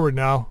push forward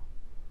now.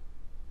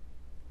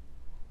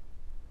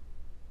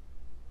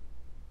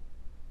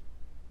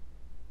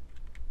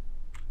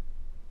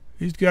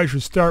 These guys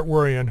should start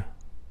worrying.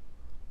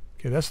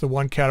 Okay, that's the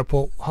one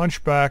catapult.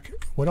 Hunchback.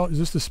 What else? Is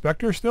this the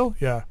Spectre still?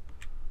 Yeah.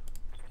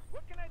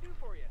 What can I do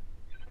for you?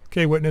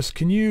 Okay, Witness,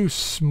 can you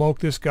smoke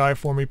this guy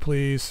for me,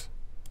 please?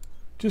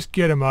 Just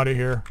get him out of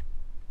here.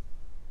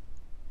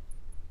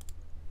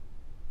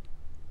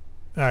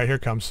 Alright, here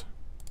comes.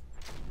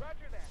 Roger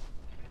that.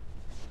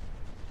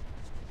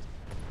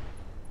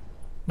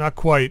 Not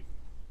quite.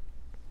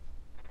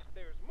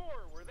 There's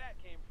more where that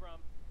came from.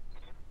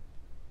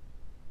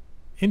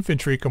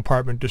 Infantry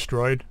compartment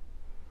destroyed.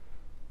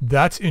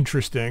 That's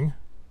interesting.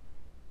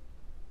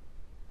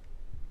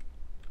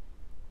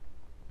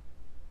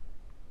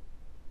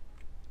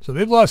 So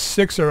they've lost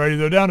 6 already.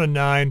 They're down to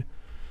 9.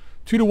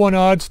 2-to-1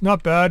 odds.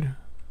 Not bad.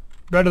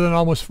 Better than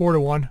almost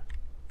 4-to-1.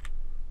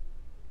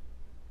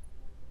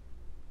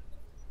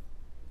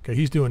 Okay,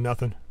 he's doing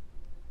nothing.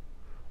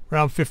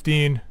 Round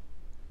 15.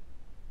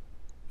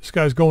 This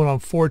guy's going on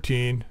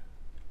 14.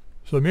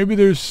 So maybe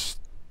there's...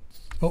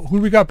 Oh, who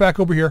do we got back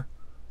over here?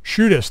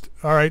 Shootist.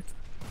 Alright.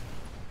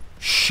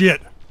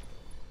 Shit.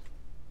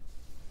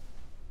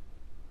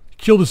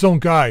 Killed his own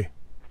guy.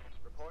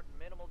 Reporting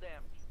minimal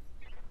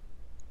damage.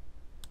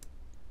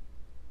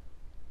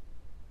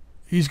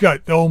 He's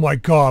got... Oh my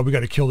god, we got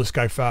to kill this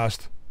guy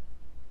fast.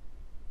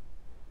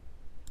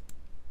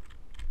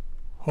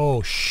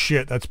 Oh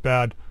shit, that's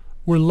bad.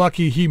 We're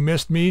lucky he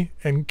missed me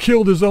and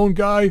killed his own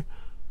guy.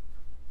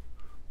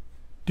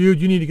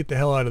 Dude, you need to get the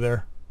hell out of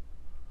there.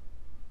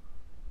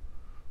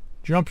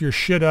 Jump your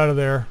shit out of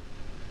there.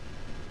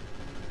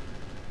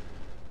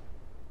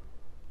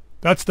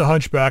 That's the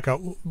Hunchback.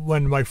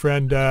 When my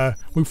friend,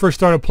 we first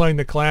started playing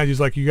the clans, he's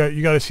like, you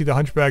got to see the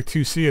Hunchback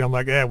 2C, and I'm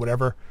like, eh,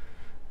 whatever.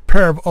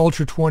 Pair of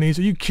Ultra 20s.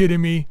 Are you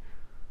kidding me?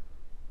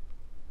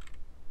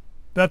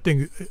 That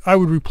thing, I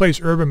would replace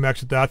Urban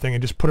Mechs with that thing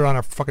and just put it on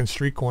a fucking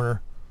street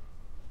corner.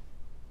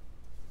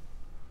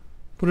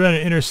 Put it at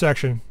an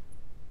intersection.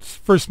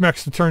 First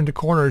mechs to turn the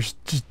corner is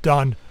just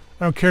done.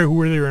 I don't care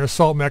whether you're an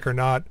assault mech or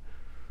not.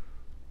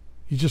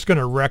 He's just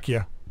gonna wreck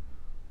you.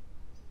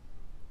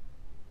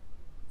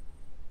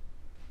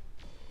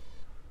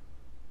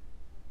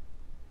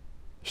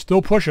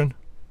 Still pushing.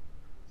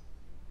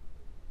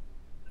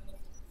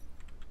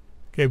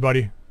 Okay,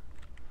 buddy.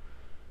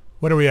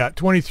 What are we at?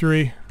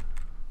 23.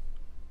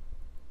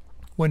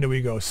 When do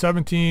we go?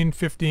 17,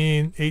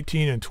 15,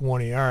 18, and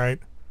 20. Alright.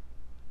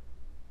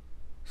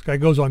 This guy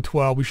goes on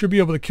 12. We should be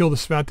able to kill the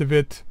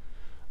Svantovit.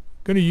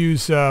 Gonna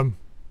use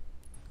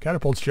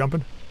catapults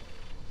jumping.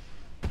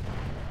 The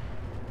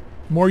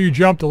more you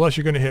jump, the less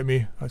you're gonna hit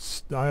me.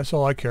 That's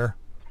all I care.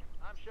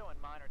 I'm showing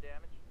minor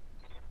damage.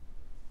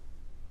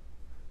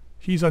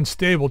 He's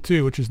unstable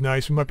too, which is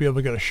nice. We might be able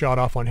to get a shot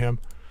off on him.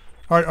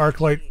 Alright,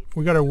 Arclight,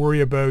 we got to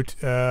worry about...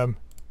 let's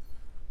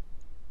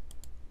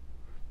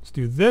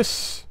do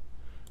this.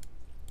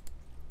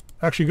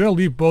 Actually, going to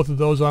leave both of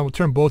those on. We'll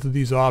turn both of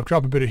these off.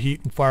 Drop a bit of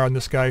heat and fire on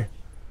this guy.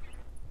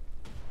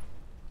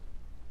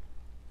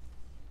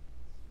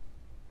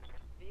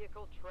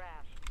 Vehicle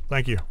trash.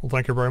 Thank you. Well,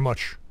 thank you very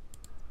much.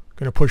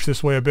 Going to push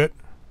this way a bit.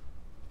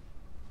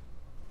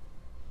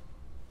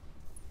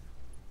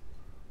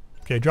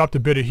 Okay, dropped a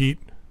bit of heat.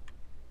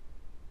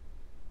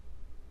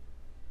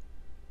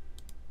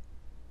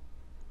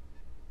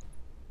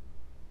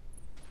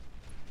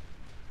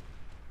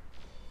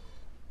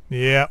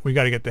 Yeah, we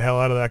got to get the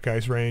hell out of that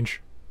guy's range.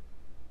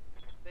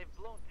 They've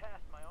blown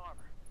past my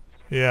armor.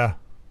 Yeah.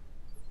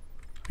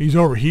 He's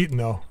overheating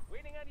though.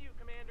 Waiting on you,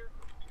 Commander.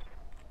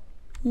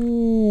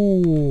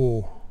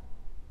 Ooh.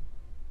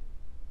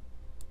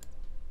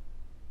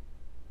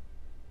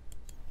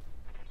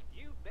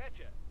 You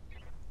betcha.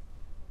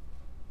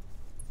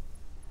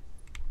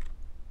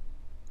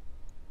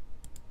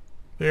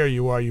 There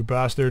you are, you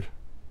bastard.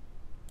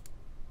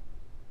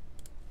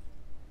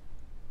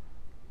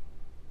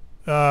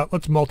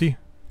 Let's multi,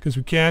 because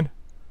we can.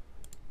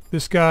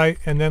 This guy,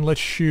 and then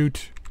let's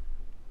shoot.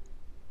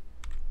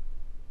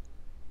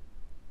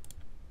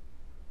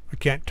 I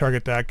can't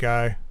target that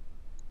guy.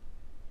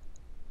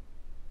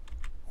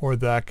 Or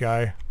that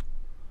guy.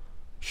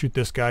 Shoot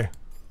this guy.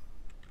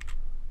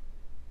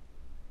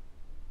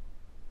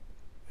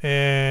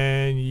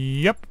 And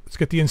yep, let's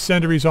get the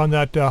incendiaries on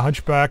that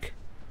hunchback.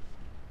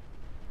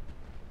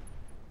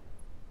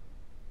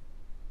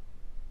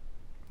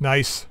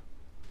 Nice.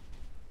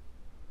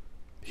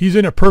 He's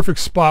in a perfect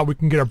spot. We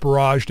can get a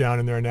barrage down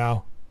in there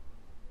now.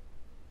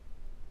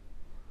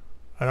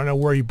 I don't know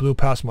where he blew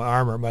past my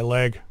armor, my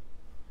leg.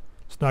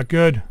 It's not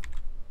good.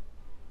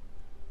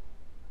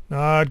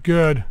 Not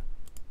good.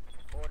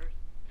 Orders.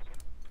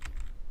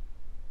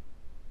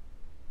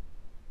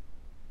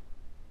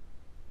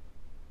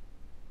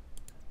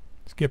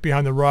 Let's get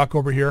behind the rock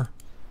over here.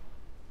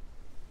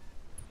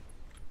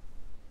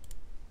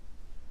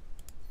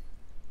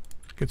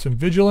 Get some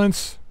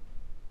vigilance.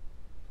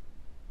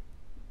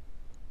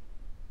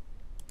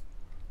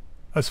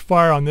 Let's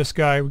fire on this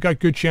guy. We got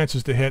good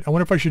chances to hit. I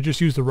wonder if I should just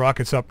use the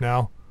rockets up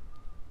now.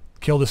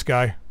 Kill this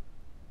guy.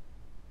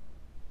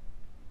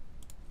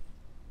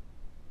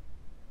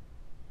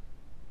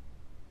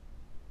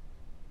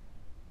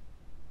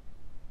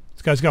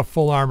 This guy's got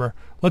full armor.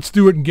 Let's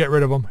do it and get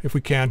rid of him if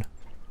we can.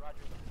 Roger.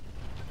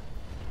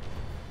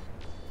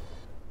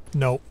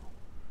 No.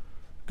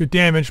 Good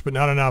damage, but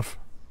not enough.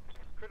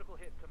 Critical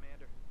hit,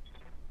 Commander.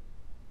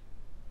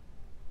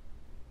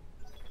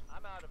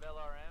 I'm out of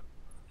LRM.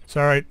 It's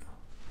alright.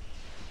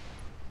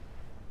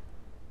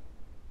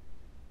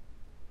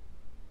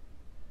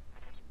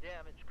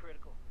 Damage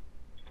critical.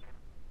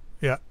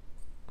 Yeah.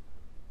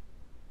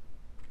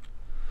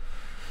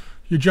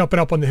 You're jumping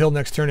up on the hill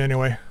next turn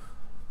anyway.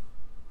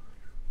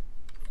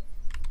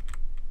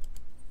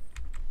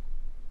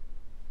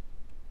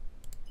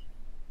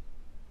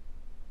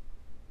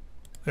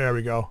 There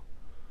we go.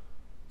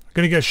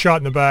 Gonna get shot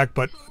in the back,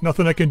 but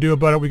nothing I can do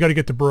about it. We got to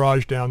get the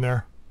barrage down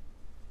there.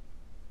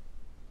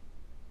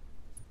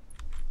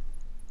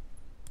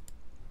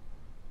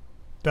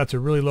 That's a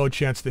really low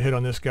chance to hit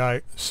on this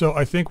guy. So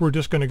I think we're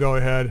just going to go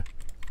ahead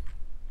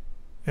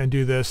and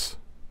do this.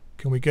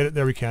 Can we get it?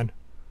 There we can.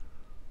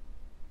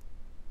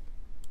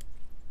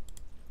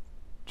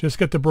 Just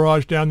get the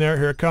barrage down there.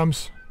 Here it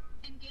comes.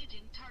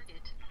 Engaging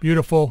target.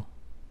 Beautiful.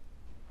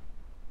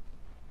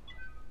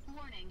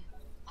 Warning.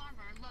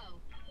 Armor low.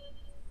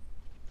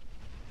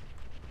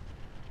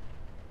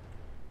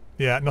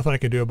 Yeah, nothing I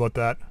can do about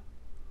that.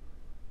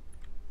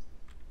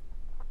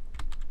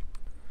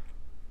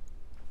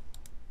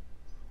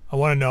 I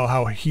want to know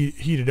how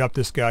heated up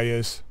this guy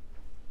is.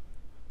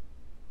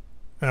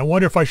 And I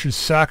wonder if I should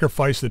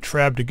sacrifice the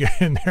trap to get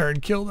in there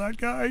and kill that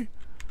guy.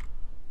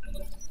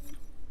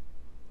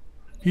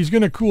 He's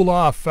going to cool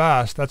off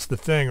fast. That's the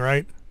thing,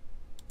 right?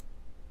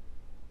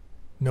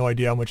 No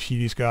idea how much heat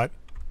he's got.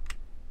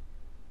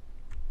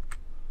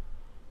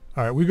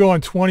 Alright, we go on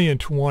 20 and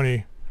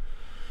 20.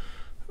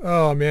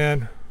 Oh,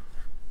 man.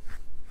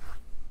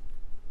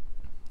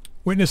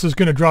 Witness is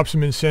going to drop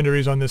some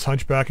incendiaries on this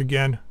hunchback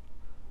again.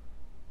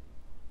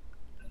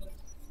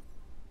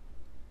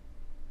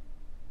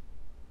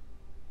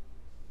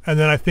 And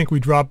then I think we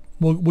drop...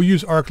 We'll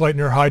use arc light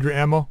and our Hydra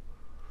ammo.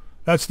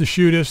 That's the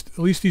shootist. At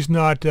least he's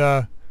not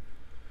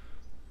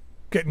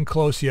getting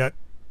close yet.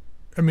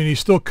 I mean, he's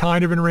still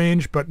kind of in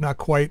range, but not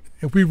quite.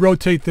 If we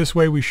rotate this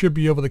way, we should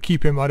be able to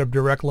keep him out of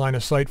direct line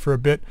of sight for a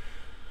bit.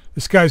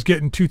 This guy's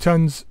getting 2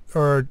 tons,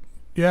 or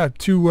yeah,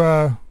 2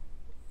 MRM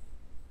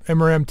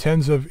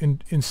 10s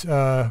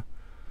of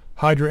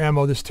Hydra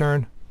ammo this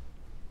turn.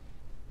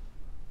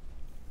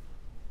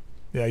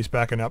 Yeah, he's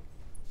backing up.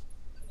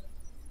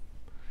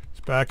 He's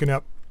backing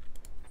up.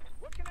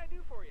 What can I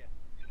do for you?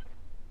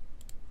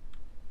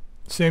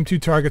 Same 2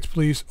 targets,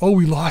 please. Oh,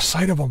 we lost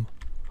sight of him.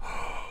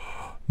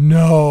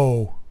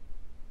 No.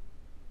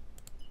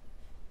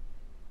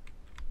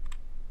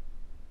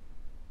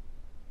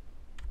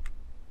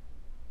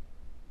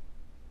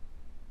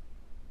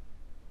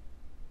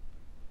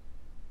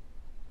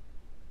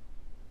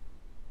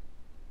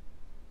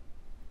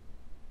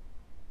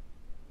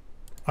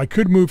 I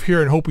could move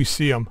here and hope we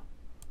see him.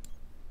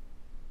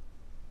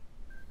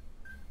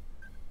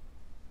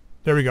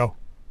 There we go.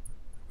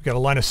 We got a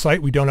line of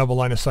sight. We don't have a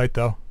line of sight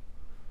though.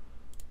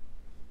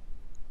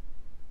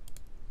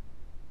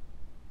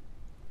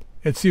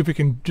 Let's see if we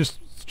can just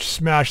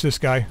smash this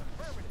guy.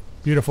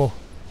 Beautiful.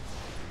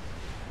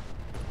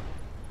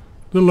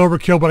 Little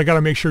overkill, but I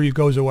gotta make sure he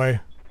goes away.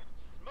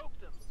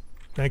 Smoked him.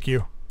 Thank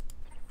you.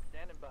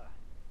 Standing by.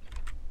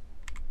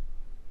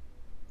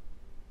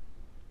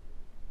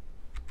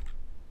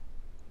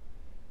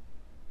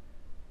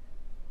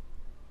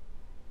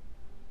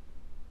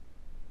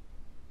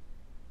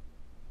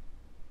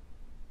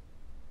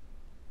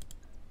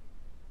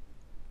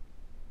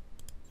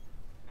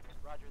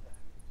 Roger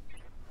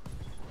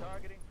that.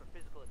 Targeting for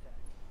physical attack.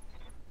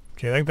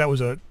 Okay, I think that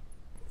was a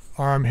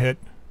arm hit.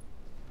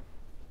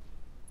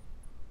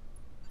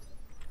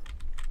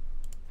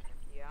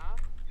 Yeah.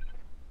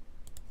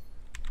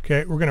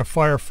 Okay, we're gonna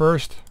fire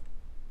first.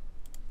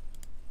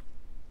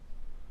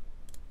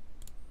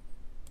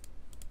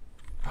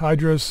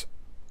 Hydras.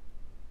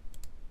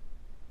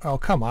 Oh,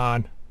 come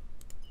on.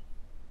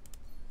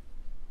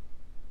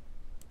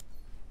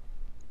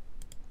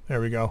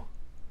 There we go.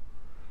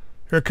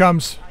 Here it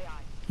comes. Aye,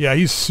 aye. Yeah,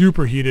 he's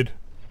super heated.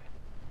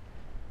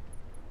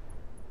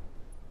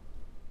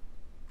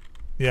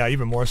 Yeah,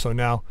 even more so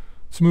now.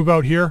 Let's move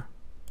out here.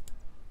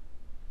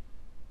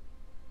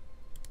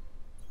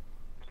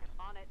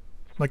 On it.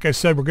 Like I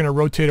said, we're going to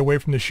rotate away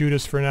from the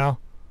shooters for now.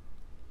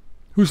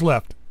 Who's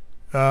left?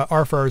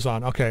 ARRR is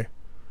on. Okay.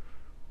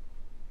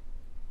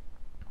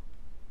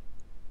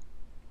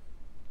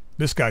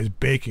 This guy's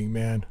baking,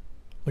 man.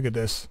 Look at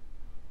this.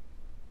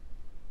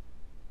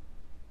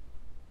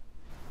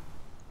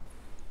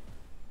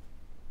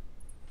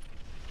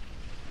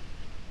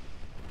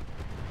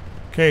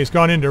 Okay, he's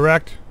gone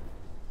indirect.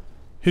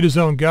 Hit his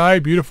own guy.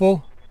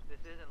 Beautiful. This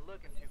isn't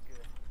looking too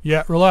good.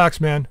 Yeah, relax,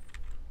 man.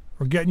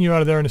 We're getting you out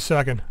of there in a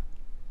second.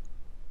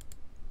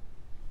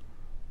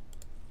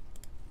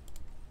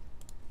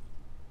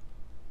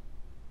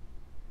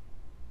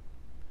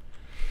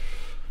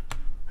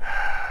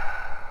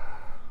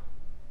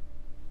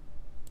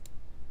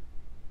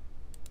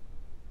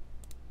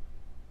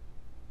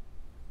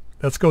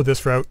 Let's go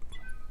this route.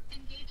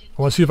 Engaging.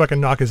 I want to see if I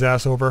can knock his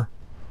ass over.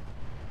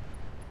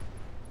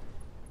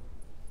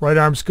 Right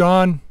arm's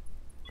gone.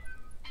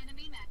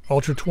 Enemy mech.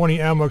 Ultra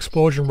 20 ammo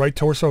explosion. Right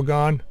torso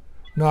gone.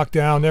 Knocked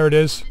down. There it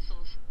is.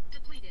 Missiles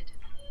depleted.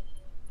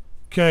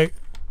 Okay.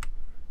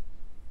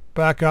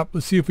 Back up.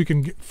 Let's see if we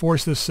can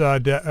force this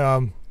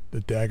the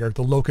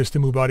locust to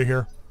move out of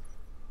here.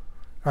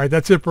 Alright,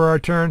 that's it for our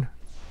turn.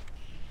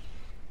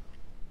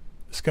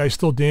 This guy's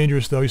still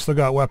dangerous though. He's still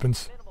got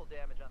weapons. Minimal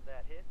damage on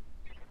that hit.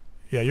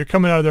 Yeah, you're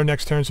coming out of there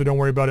next turn, so don't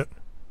worry about it.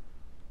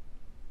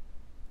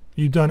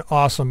 You've done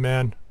awesome,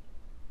 man.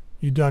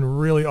 You've done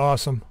really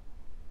awesome.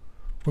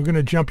 We're going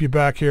to jump you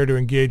back here to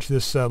engage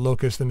this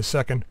locust in a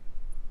second.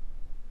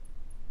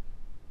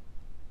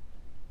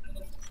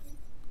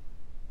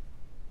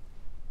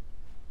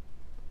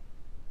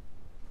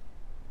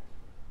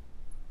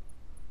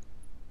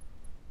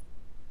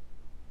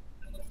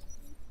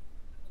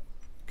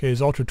 Okay,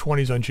 his Ultra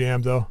 20's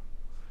unjammed though.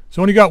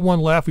 So only got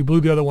one left. We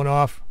blew the other one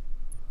off.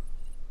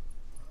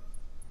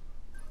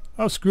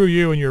 Oh, screw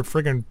you and your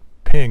friggin'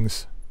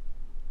 pings.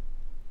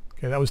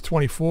 Okay, that was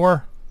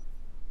 24.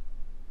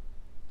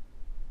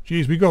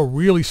 Geez, we go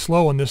really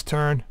slow on this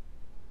turn.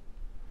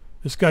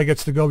 This guy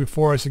gets to go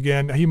before us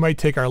again. He might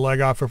take our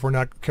leg off if we're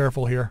not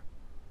careful here.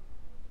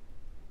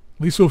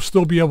 At least we'll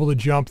still be able to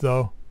jump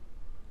though.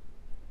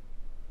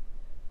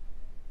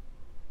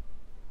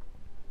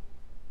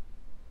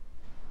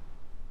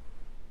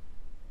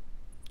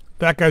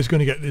 That guy's going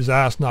to get his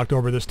ass knocked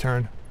over this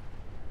turn.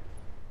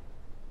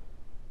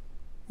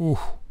 Ooh.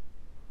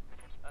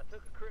 I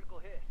took a critical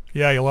hit.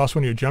 Yeah, you lost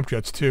one of your jump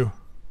jets too.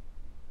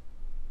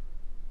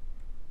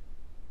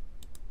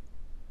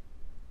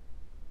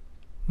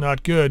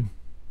 Not good.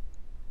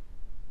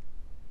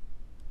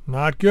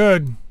 Not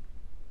good.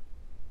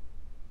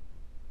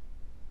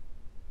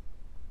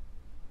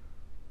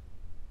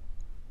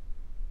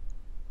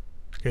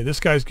 Okay,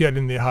 this guy's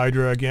getting the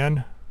Hydra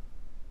again.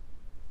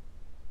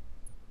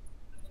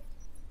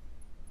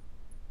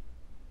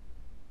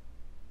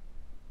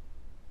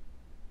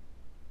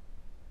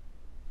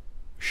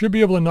 Should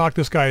be able to knock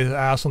this guy's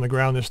ass on the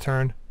ground this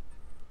turn.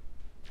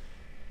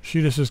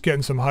 She just is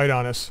getting some height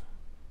on us.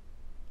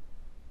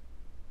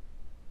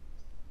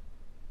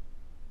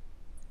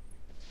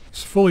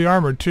 He's fully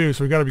armored too,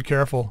 so we got to be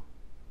careful.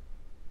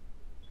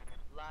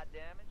 Light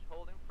damage,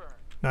 holding firm.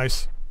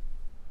 Nice.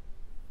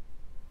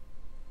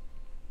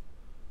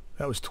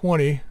 That was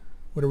 20.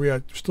 What are we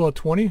at? Still at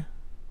 20?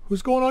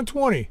 Who's going on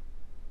 20?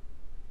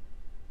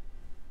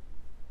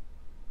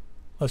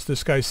 Unless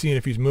this guy's seeing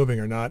if he's moving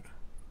or not.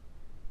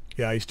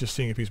 Yeah, he's just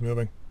seeing if he's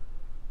moving.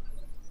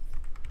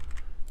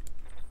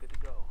 Good to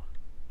go.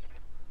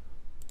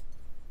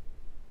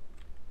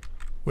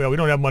 Well, we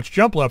don't have much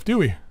jump left, do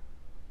we?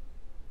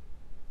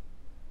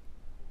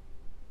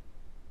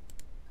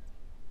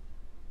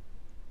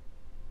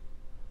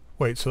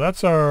 Wait, so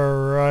that's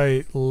our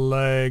right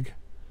leg.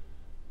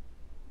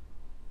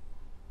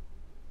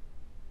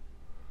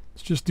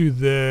 Let's just do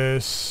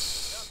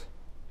this.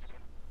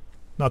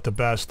 Not the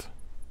best.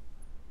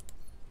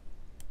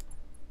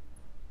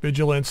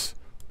 Vigilance.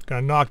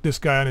 Gonna knock this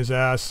guy on his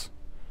ass.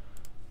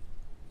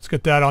 Let's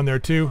get that on there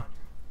too.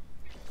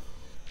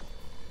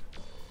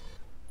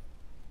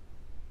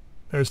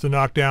 There's the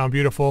knockdown.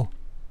 Beautiful.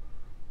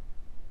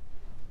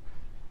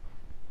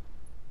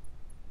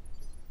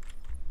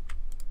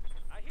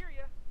 I hear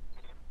ya.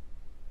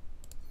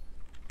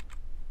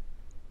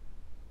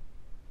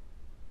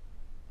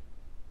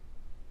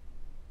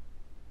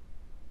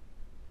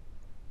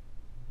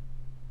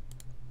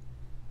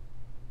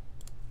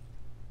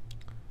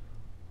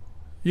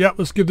 Yep,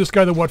 let's give this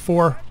guy the what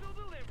for. Special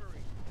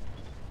delivery.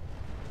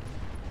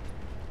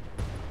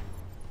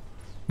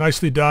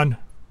 Nicely done.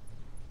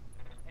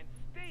 And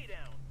stay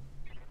down.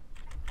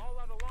 All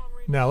out of long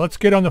range. Now let's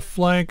get on the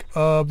flank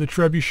of the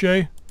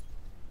trebuchet.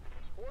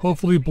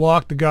 Hopefully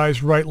block the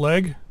guy's right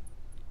leg.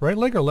 Right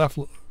leg or left?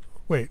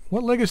 Wait,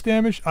 what leg is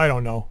damaged? I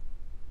don't know.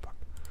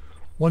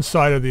 One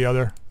side or the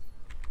other.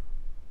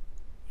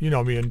 You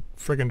know me in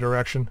friggin'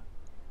 direction.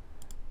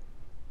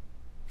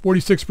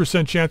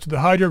 46% chance of the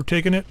Hydra of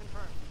taking it.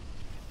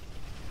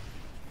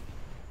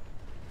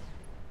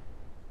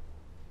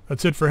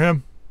 That's it for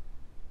him.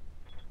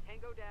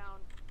 Tango down.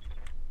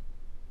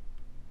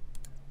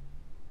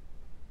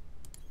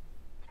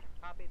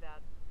 Copy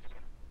that.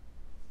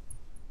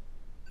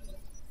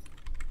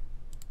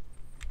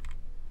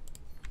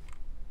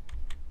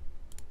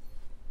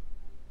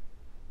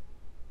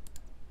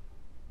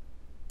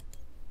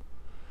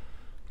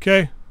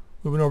 Okay,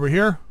 moving over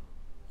here.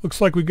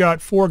 Looks like we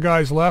got 4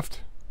 guys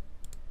left.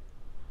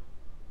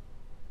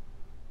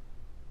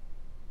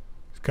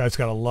 This guy's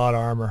got a lot of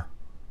armor.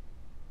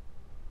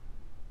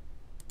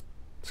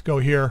 Let's go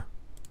here.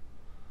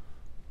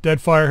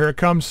 Deadfire, here it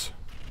comes.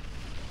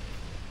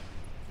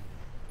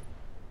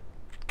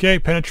 Okay,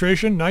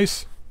 penetration,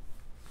 nice.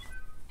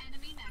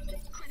 Enemy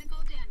mech. Critical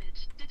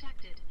damage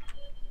detected.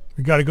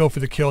 We got to go for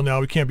the kill now.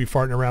 We can't be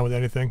farting around with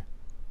anything.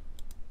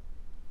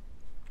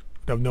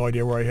 I have no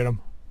idea where I hit him.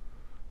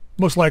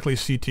 Most likely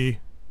CT.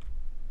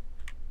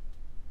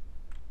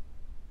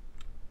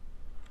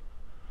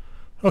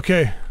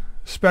 Okay,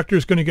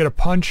 Spectre's going to get a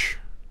punch.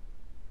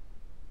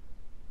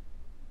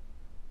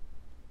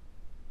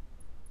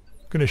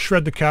 Gonna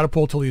shred the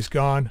catapult till he's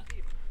gone.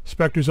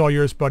 Spectre's all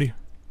yours, buddy.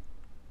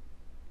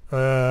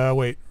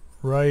 Wait.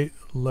 Right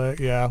leg.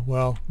 Yeah,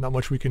 well, not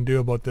much we can do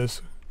about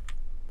this.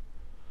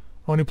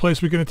 Only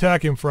place we can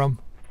attack him from.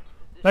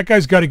 That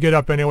guy's got to get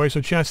up anyway,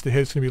 so chance to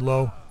hit's gonna be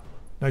low.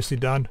 Nicely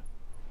done.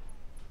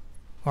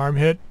 Arm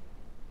hit.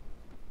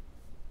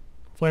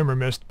 Flamer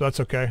missed, but that's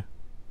okay.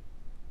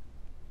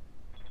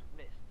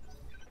 Missed.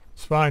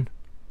 It's fine.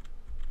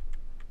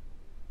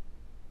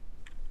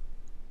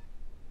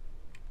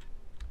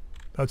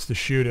 That's the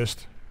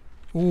shootist.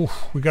 Ooh,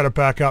 we got to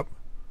back up.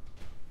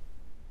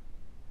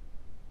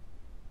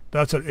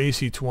 That's an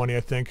AC-20, I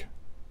think.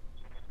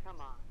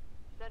 Come on.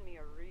 Send me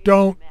a real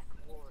Don't. mech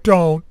warrior.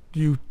 Don't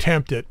you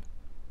tempt it.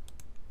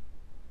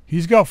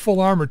 He's got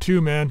full armor too,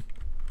 man.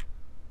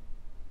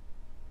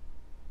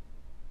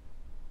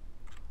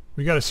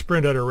 We got to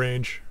sprint out of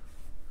range.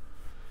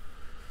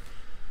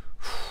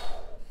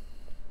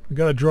 We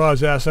got to draw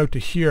his ass out to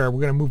here.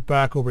 We're going to move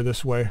back over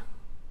this way.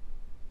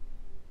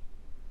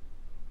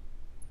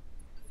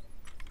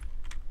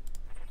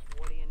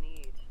 What do you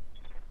need?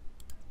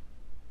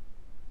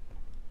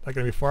 Not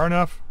going to be far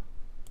enough.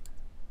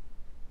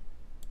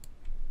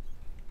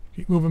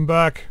 Keep moving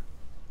back.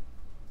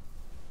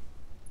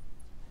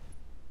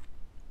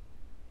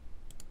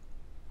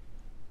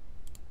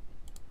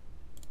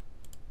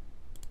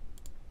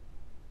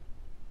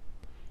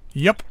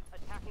 Yep.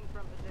 Attacking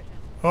from position.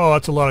 Oh,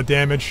 that's a lot of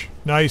damage.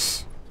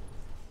 Nice.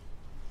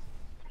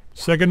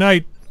 Say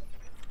goodnight.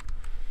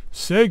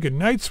 Say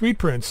goodnight, sweet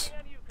prince.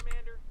 And you,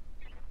 Commander.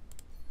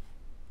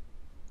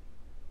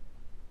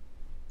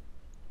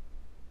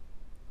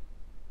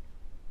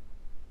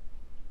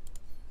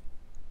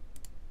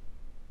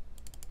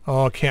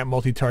 Oh, can't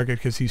multi-target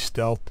because he's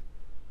stealthed.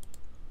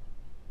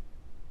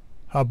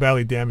 How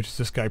badly damaged is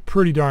this guy?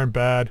 Pretty darn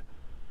bad.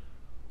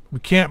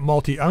 We can't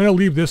multi... I'm going to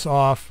leave this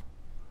off.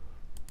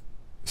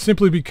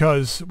 Simply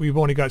because we've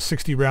only got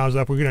 60 rounds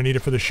left. We're going to need it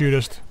for the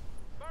shootist.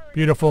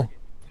 Beautiful.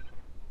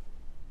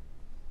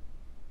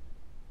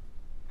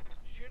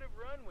 Should have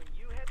run when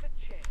you had the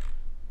chance.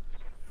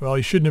 Well,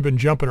 he shouldn't have been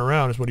jumping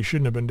around is what he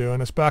shouldn't have been doing.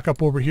 Let's back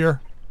up over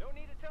here. No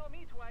need to tell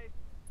me twice.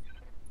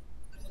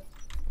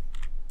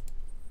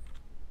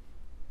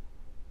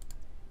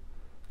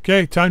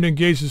 Okay, time to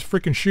engage this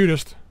freaking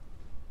shootist.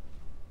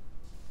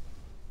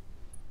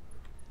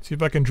 See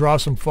if I can draw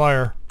some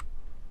fire.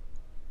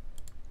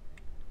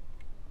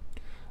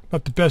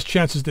 Not the best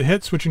chances to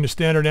hit. Switching to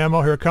standard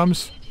ammo. Here it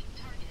comes. Engaging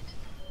target.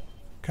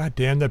 God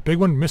damn, that big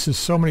one misses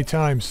so many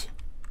times.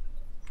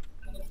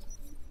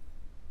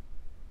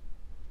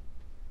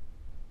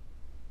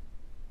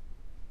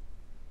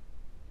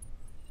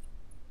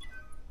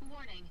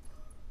 Warning.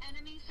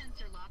 Enemy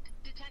sensor lock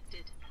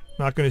detected.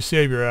 Not going to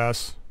save your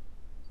ass.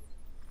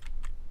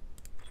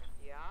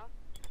 Yeah?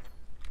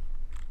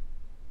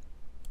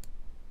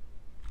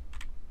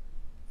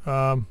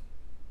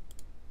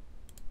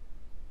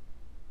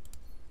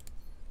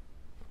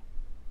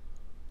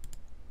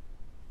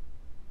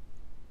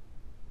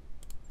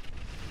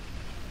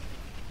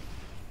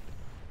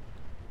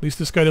 At least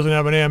this guy doesn't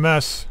have an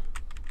AMS.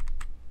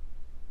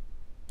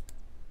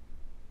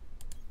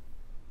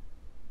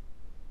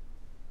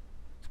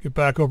 Let's get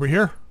back over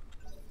here.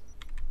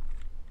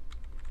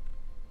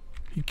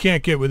 He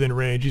can't get within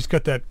range. He's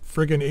got that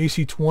friggin'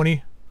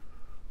 AC-20.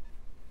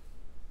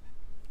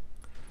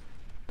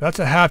 That's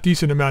a half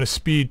decent amount of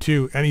speed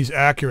too, and he's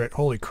accurate.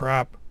 Holy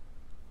crap.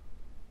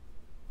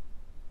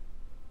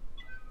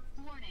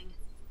 Warning.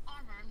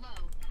 Armor low.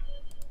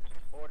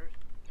 Orders.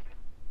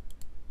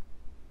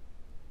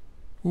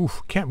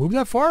 Oof, can't move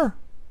that far?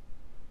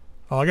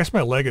 Oh, I guess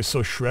my leg is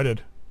so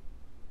shredded.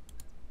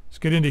 Let's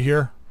get into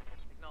here.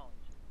 Acknowledged.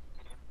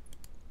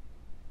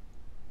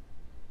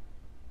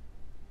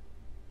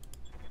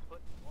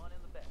 Put one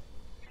in the bed.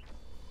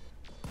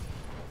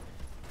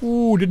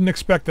 Ooh, didn't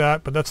expect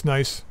that, but that's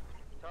nice.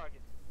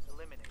 Target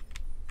eliminated.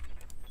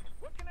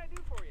 What can I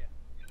do for you?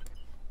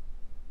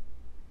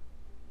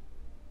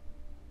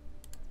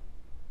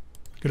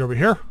 Get over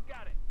here.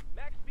 Got it.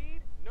 Max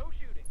speed, no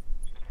shooting.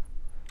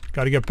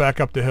 Got to get back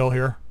up the hill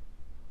here.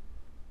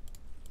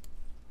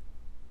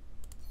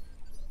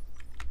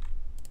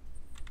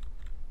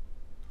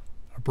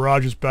 Our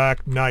barrage is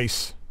back.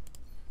 Nice.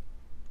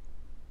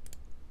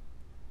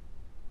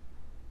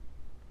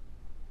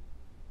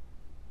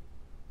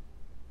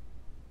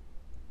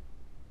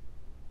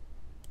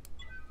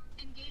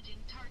 Engaging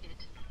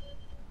target.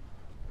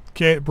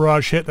 Okay,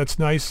 barrage hit. That's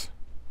nice.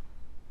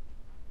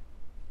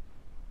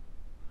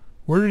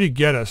 Where did he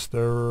get us?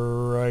 The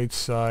right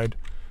side.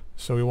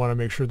 So we want to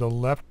make sure the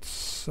left...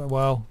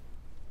 Well,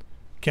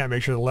 can't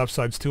make sure the left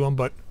side's to him,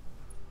 but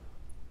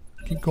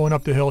keep going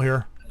up the hill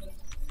here.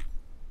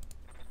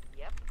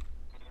 Yep.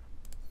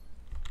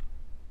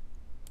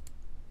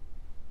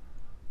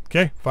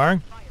 Okay, firing.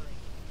 Firing.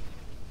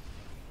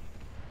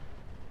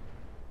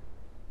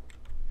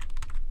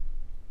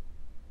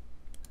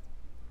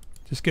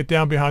 Just get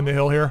down behind the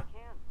hill here.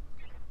 Can.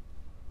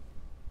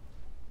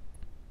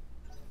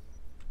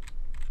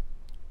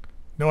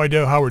 No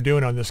idea how we're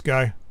doing on this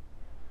guy.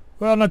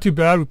 Well, not too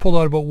bad. We pulled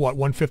out about, what,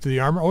 1/5 of the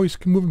armor? Oh, he's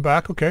moving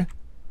back. Okay.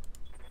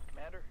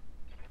 Commander.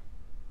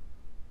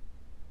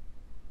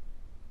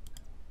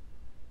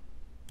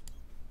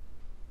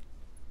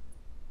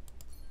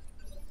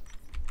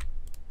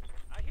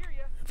 I hear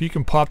ya. If he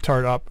can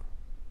Pop-Tart up,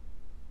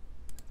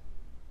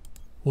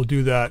 we'll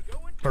do that.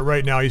 But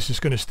right now, he's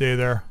just going to stay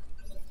there.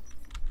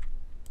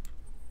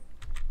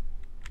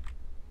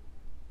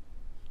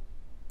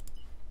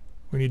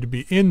 We need to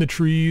be in the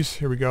trees.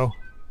 Here we go.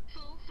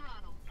 Full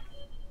throttle.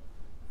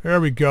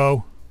 There we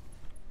go.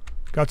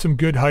 Got some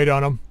good height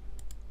on him.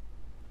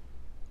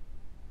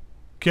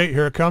 Okay,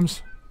 here it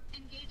comes.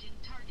 Engaging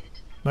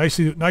target.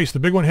 Nice. The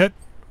big one hit.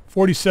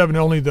 47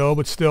 only though,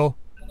 but still.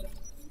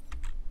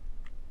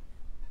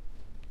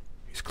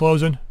 He's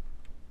closing.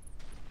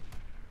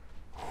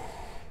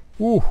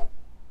 Ooh.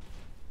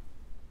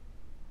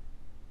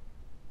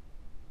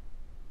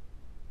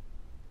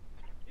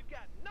 You've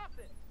got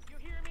nothing. You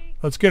hear me?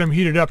 Let's get him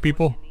heated up,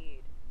 people. What do you need?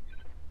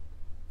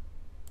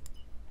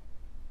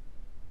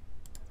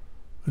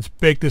 Let's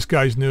bake this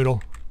guy's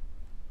noodle.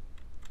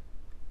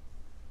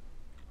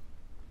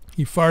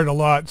 He fired a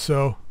lot,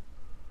 so...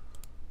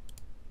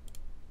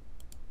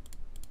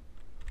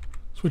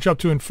 Switch up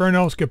to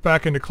Inferno. Let's get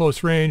back into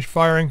close range.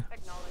 Firing.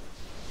 Acknowledge.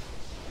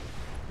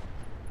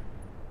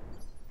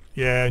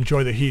 Yeah,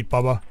 enjoy the heat,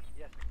 Bubba.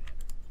 Yes,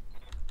 Commander.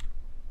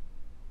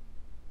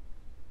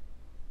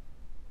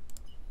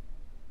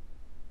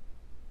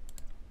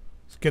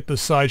 Let's get the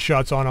side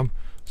shots on him.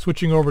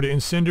 Switching over to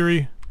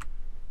Incendiary.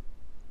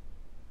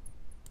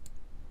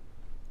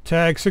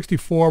 Tag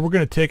 64. We're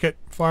going to take it.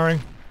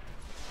 Firing.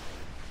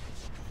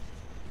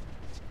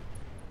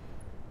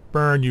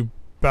 Burn, you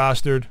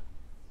bastard.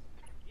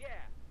 Yeah.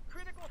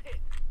 Critical hit.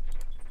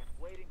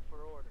 Waiting for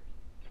orders.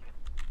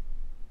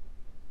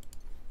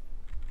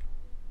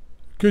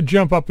 Good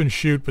jump up and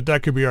shoot, but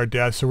that could be our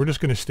death, so we're just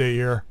going to stay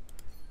here.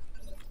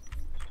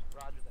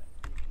 Roger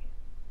that. Moving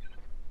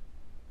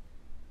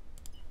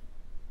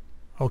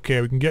in.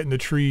 Okay, we can get in the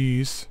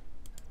trees.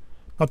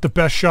 Not the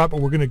best shot,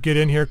 but we're going to get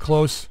in here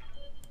close.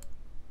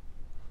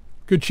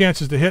 Good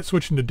chances to hit.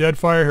 Switching to dead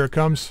fire. Here it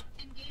comes.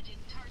 Engaging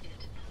target.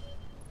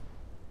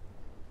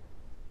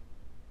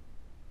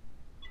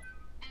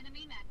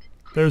 Enemy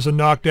mech. There's a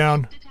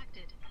knockdown.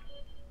 Detected.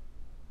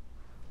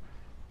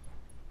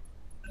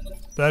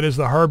 That is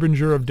the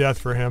harbinger of death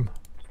for him.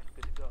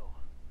 Good to go.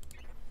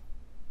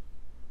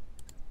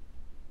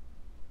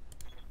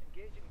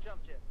 Engaging jump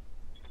jet.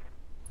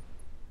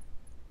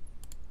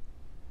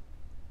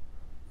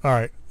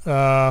 Alright.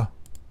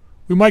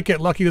 We might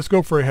get lucky. Let's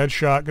go for a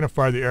headshot. Gonna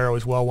fire the arrow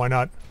as well. Why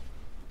not?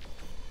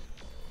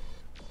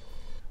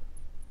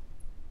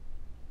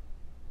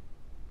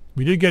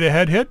 We did get a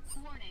head hit.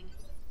 Warning.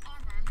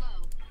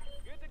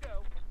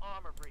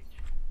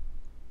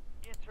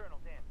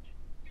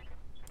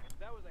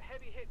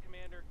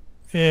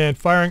 And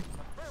firing.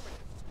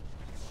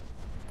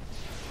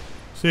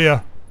 See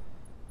ya.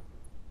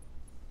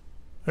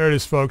 There it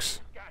is, folks.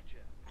 Gotcha.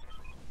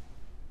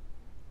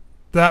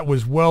 That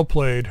was well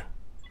played.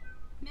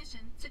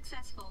 Mission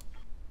successful.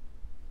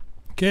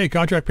 Okay,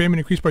 contract payment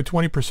increased by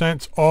 20%.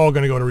 It's all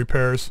going to go to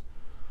repairs.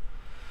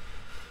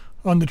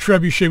 On the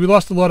trebuchet, we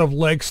lost a lot of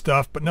leg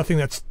stuff, but nothing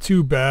that's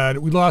too bad.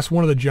 We lost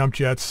one of the jump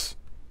jets,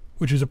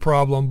 which is a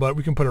problem, but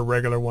we can put a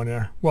regular one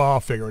there. Well, I'll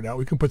figure it out.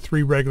 We can put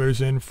 3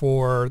 regulars in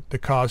for the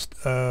cost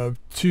of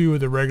 2 of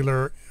the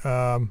regular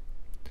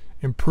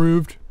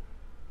improved.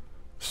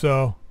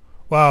 So,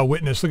 wow,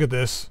 Witness, look at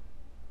this.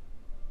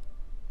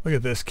 Look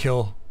at this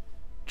kill.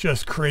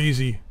 Just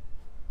crazy.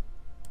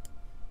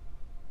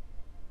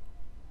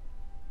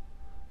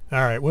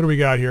 Alright, what do we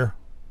got here?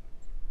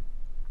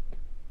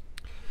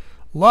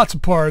 Lots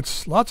of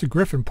parts. Lots of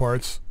Griffin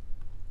parts.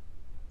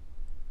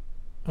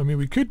 I mean,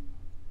 we could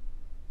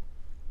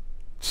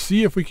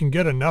see if we can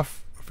get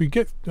enough. If we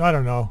get, I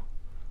don't know.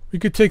 We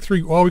could take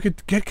 3, well, we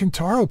could get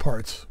Kintaro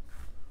parts.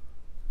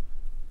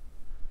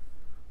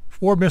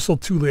 4 missile,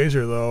 2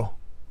 laser, though.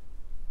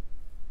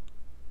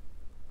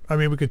 I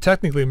mean, we could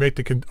technically make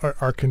the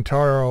our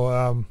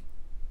Kintaro,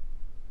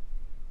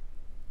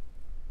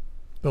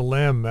 the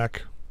Lamb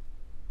mech.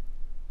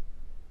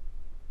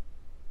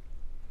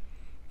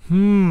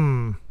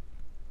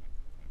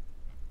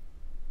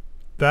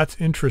 That's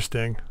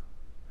interesting.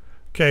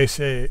 Okay,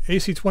 say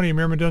AC-20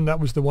 Myrmidon,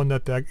 that was the one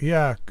that,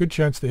 yeah, good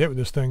chance to hit with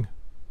this thing.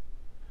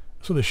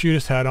 So the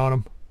shootist had on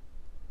him.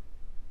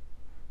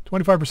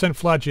 25%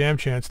 flat jam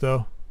chance,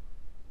 though.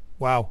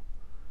 Wow.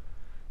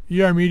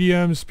 ER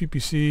mediums,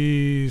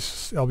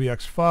 PPCs,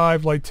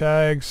 LBX5, light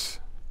tags.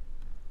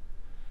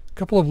 A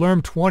couple of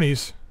LERM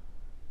 20s.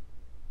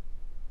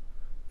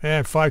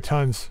 And 5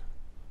 tons.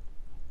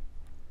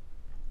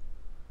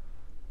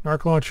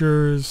 Narc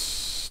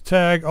launchers,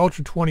 tag,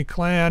 Ultra 20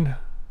 clan.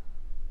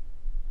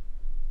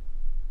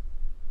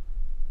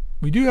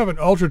 We do have an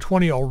Ultra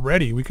 20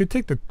 already. We could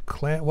take the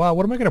clan. Wow,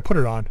 what am I going to put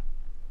it on?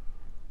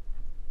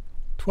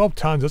 12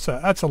 tons.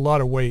 That's a lot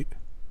of weight.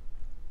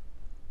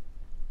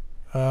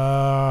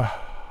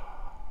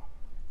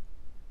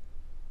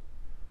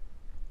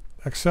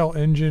 XL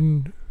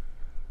engine.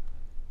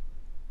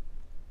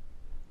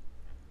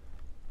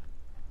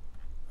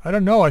 I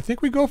don't know. I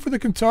think we go for the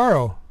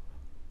Kintaro.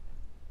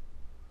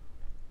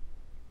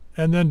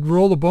 And then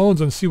roll the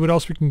bones and see what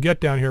else we can get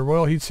down here.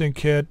 Royal heatsink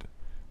kit.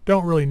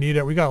 Don't really need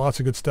it. We got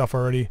lots of good stuff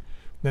already.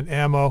 Then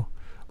ammo.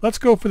 Let's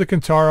go for the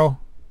Kintaro.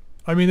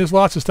 I mean, there's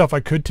lots of stuff I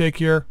could take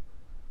here.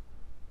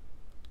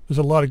 There's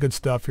a lot of good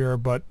stuff here,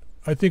 but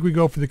I think we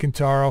go for the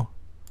Kintaro.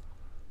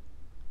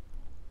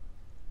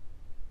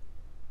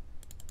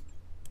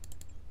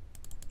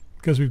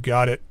 Because we've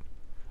got it.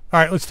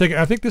 Alright, let's take it.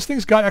 I think this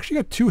thing's actually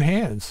got 2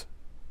 hands.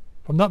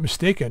 If I'm not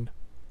mistaken.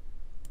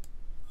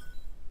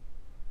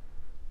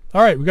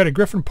 Alright, we got a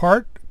Griffin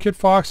part, Kit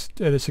Fox,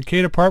 and a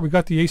Cicada part. We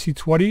got the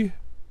AC-20.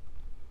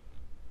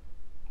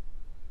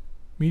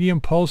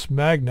 Medium Pulse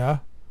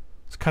Magna.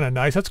 It's kind of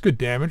nice. That's good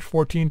damage.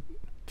 14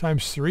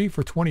 times 3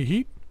 for 20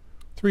 heat.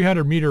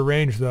 300 meter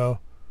range, though.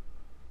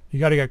 You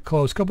got to get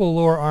close. Couple of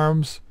lower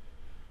arms.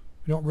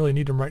 We don't really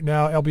need them right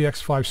now.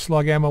 LBX5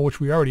 slug ammo, which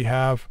we already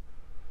have.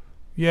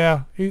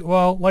 Yeah,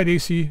 well, light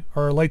AC,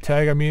 or light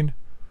tag, I mean.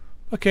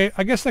 Okay,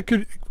 I guess that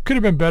could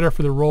have been better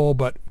for the roll,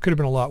 but could have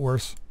been a lot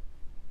worse.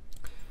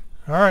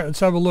 Alright, let's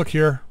have a look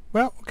here.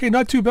 Well, okay,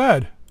 not too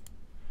bad.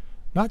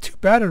 Not too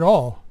bad at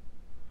all.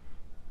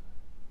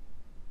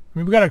 I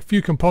mean, we got a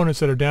few components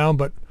that are down,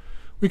 but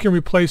we can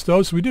replace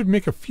those. So we did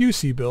make a few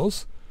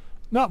C-bills.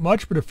 Not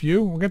much, but a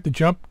few. We'll get the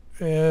jump,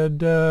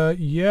 and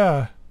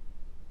yeah.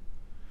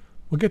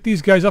 We'll get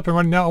these guys up and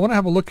running now. I want to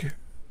have a look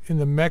in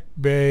the mech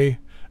bay.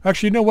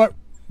 Actually, you know what?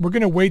 We're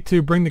going to wait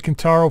to bring the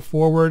Kintaro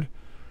forward.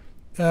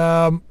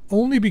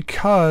 Only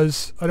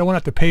because I don't want to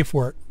have to pay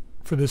for it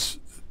for this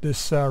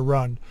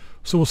run.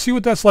 So we'll see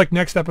what that's like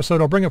next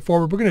episode. I'll bring it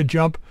forward. We're going to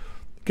jump,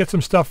 get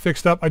some stuff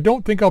fixed up. I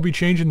don't think I'll be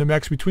changing the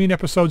mechs between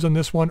episodes on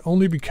this one,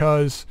 only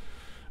because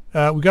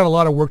we got a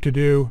lot of work to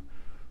do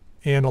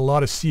and a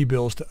lot of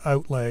C-bills to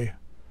outlay.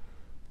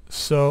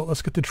 So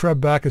let's get the Treb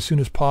back as soon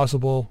as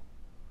possible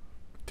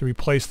to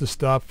replace the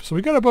stuff. So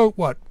we got about,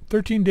 what,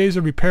 13 days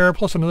of repair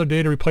plus another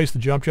day to replace the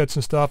jump jets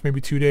and stuff,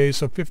 maybe 2 days,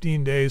 so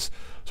 15 days.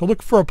 So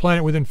look for a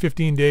planet within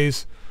 15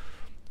 days.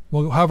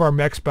 We'll have our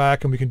mechs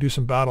back and we can do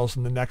some battles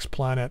in the next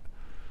planet.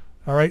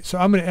 All right, so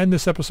I'm going to end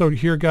this episode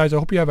here, guys. I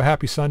hope you have a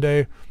happy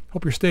Sunday.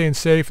 Hope you're staying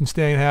safe and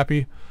staying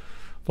happy.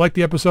 If you like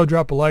the episode,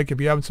 drop a like. If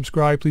you haven't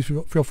subscribed, please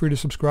feel free to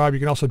subscribe. You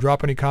can also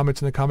drop any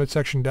comments in the comment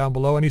section down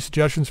below. Any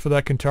suggestions for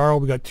that Kintaro?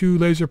 We got 2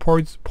 laser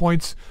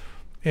points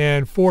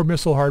and 4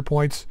 missile hard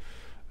points.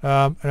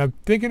 And I'm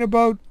thinking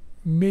about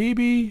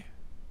maybe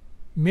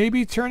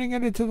turning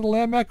it into the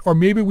Lamb mech, or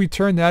maybe we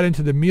turn that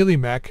into the melee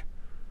mech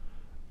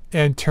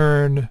and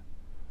turn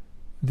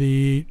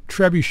the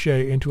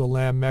trebuchet into a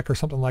Lamb mech or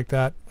something like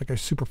that, like a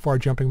super far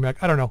jumping mech.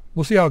 I don't know.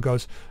 We'll see how it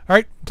goes. All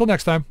right, until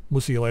next time,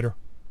 we'll see you later.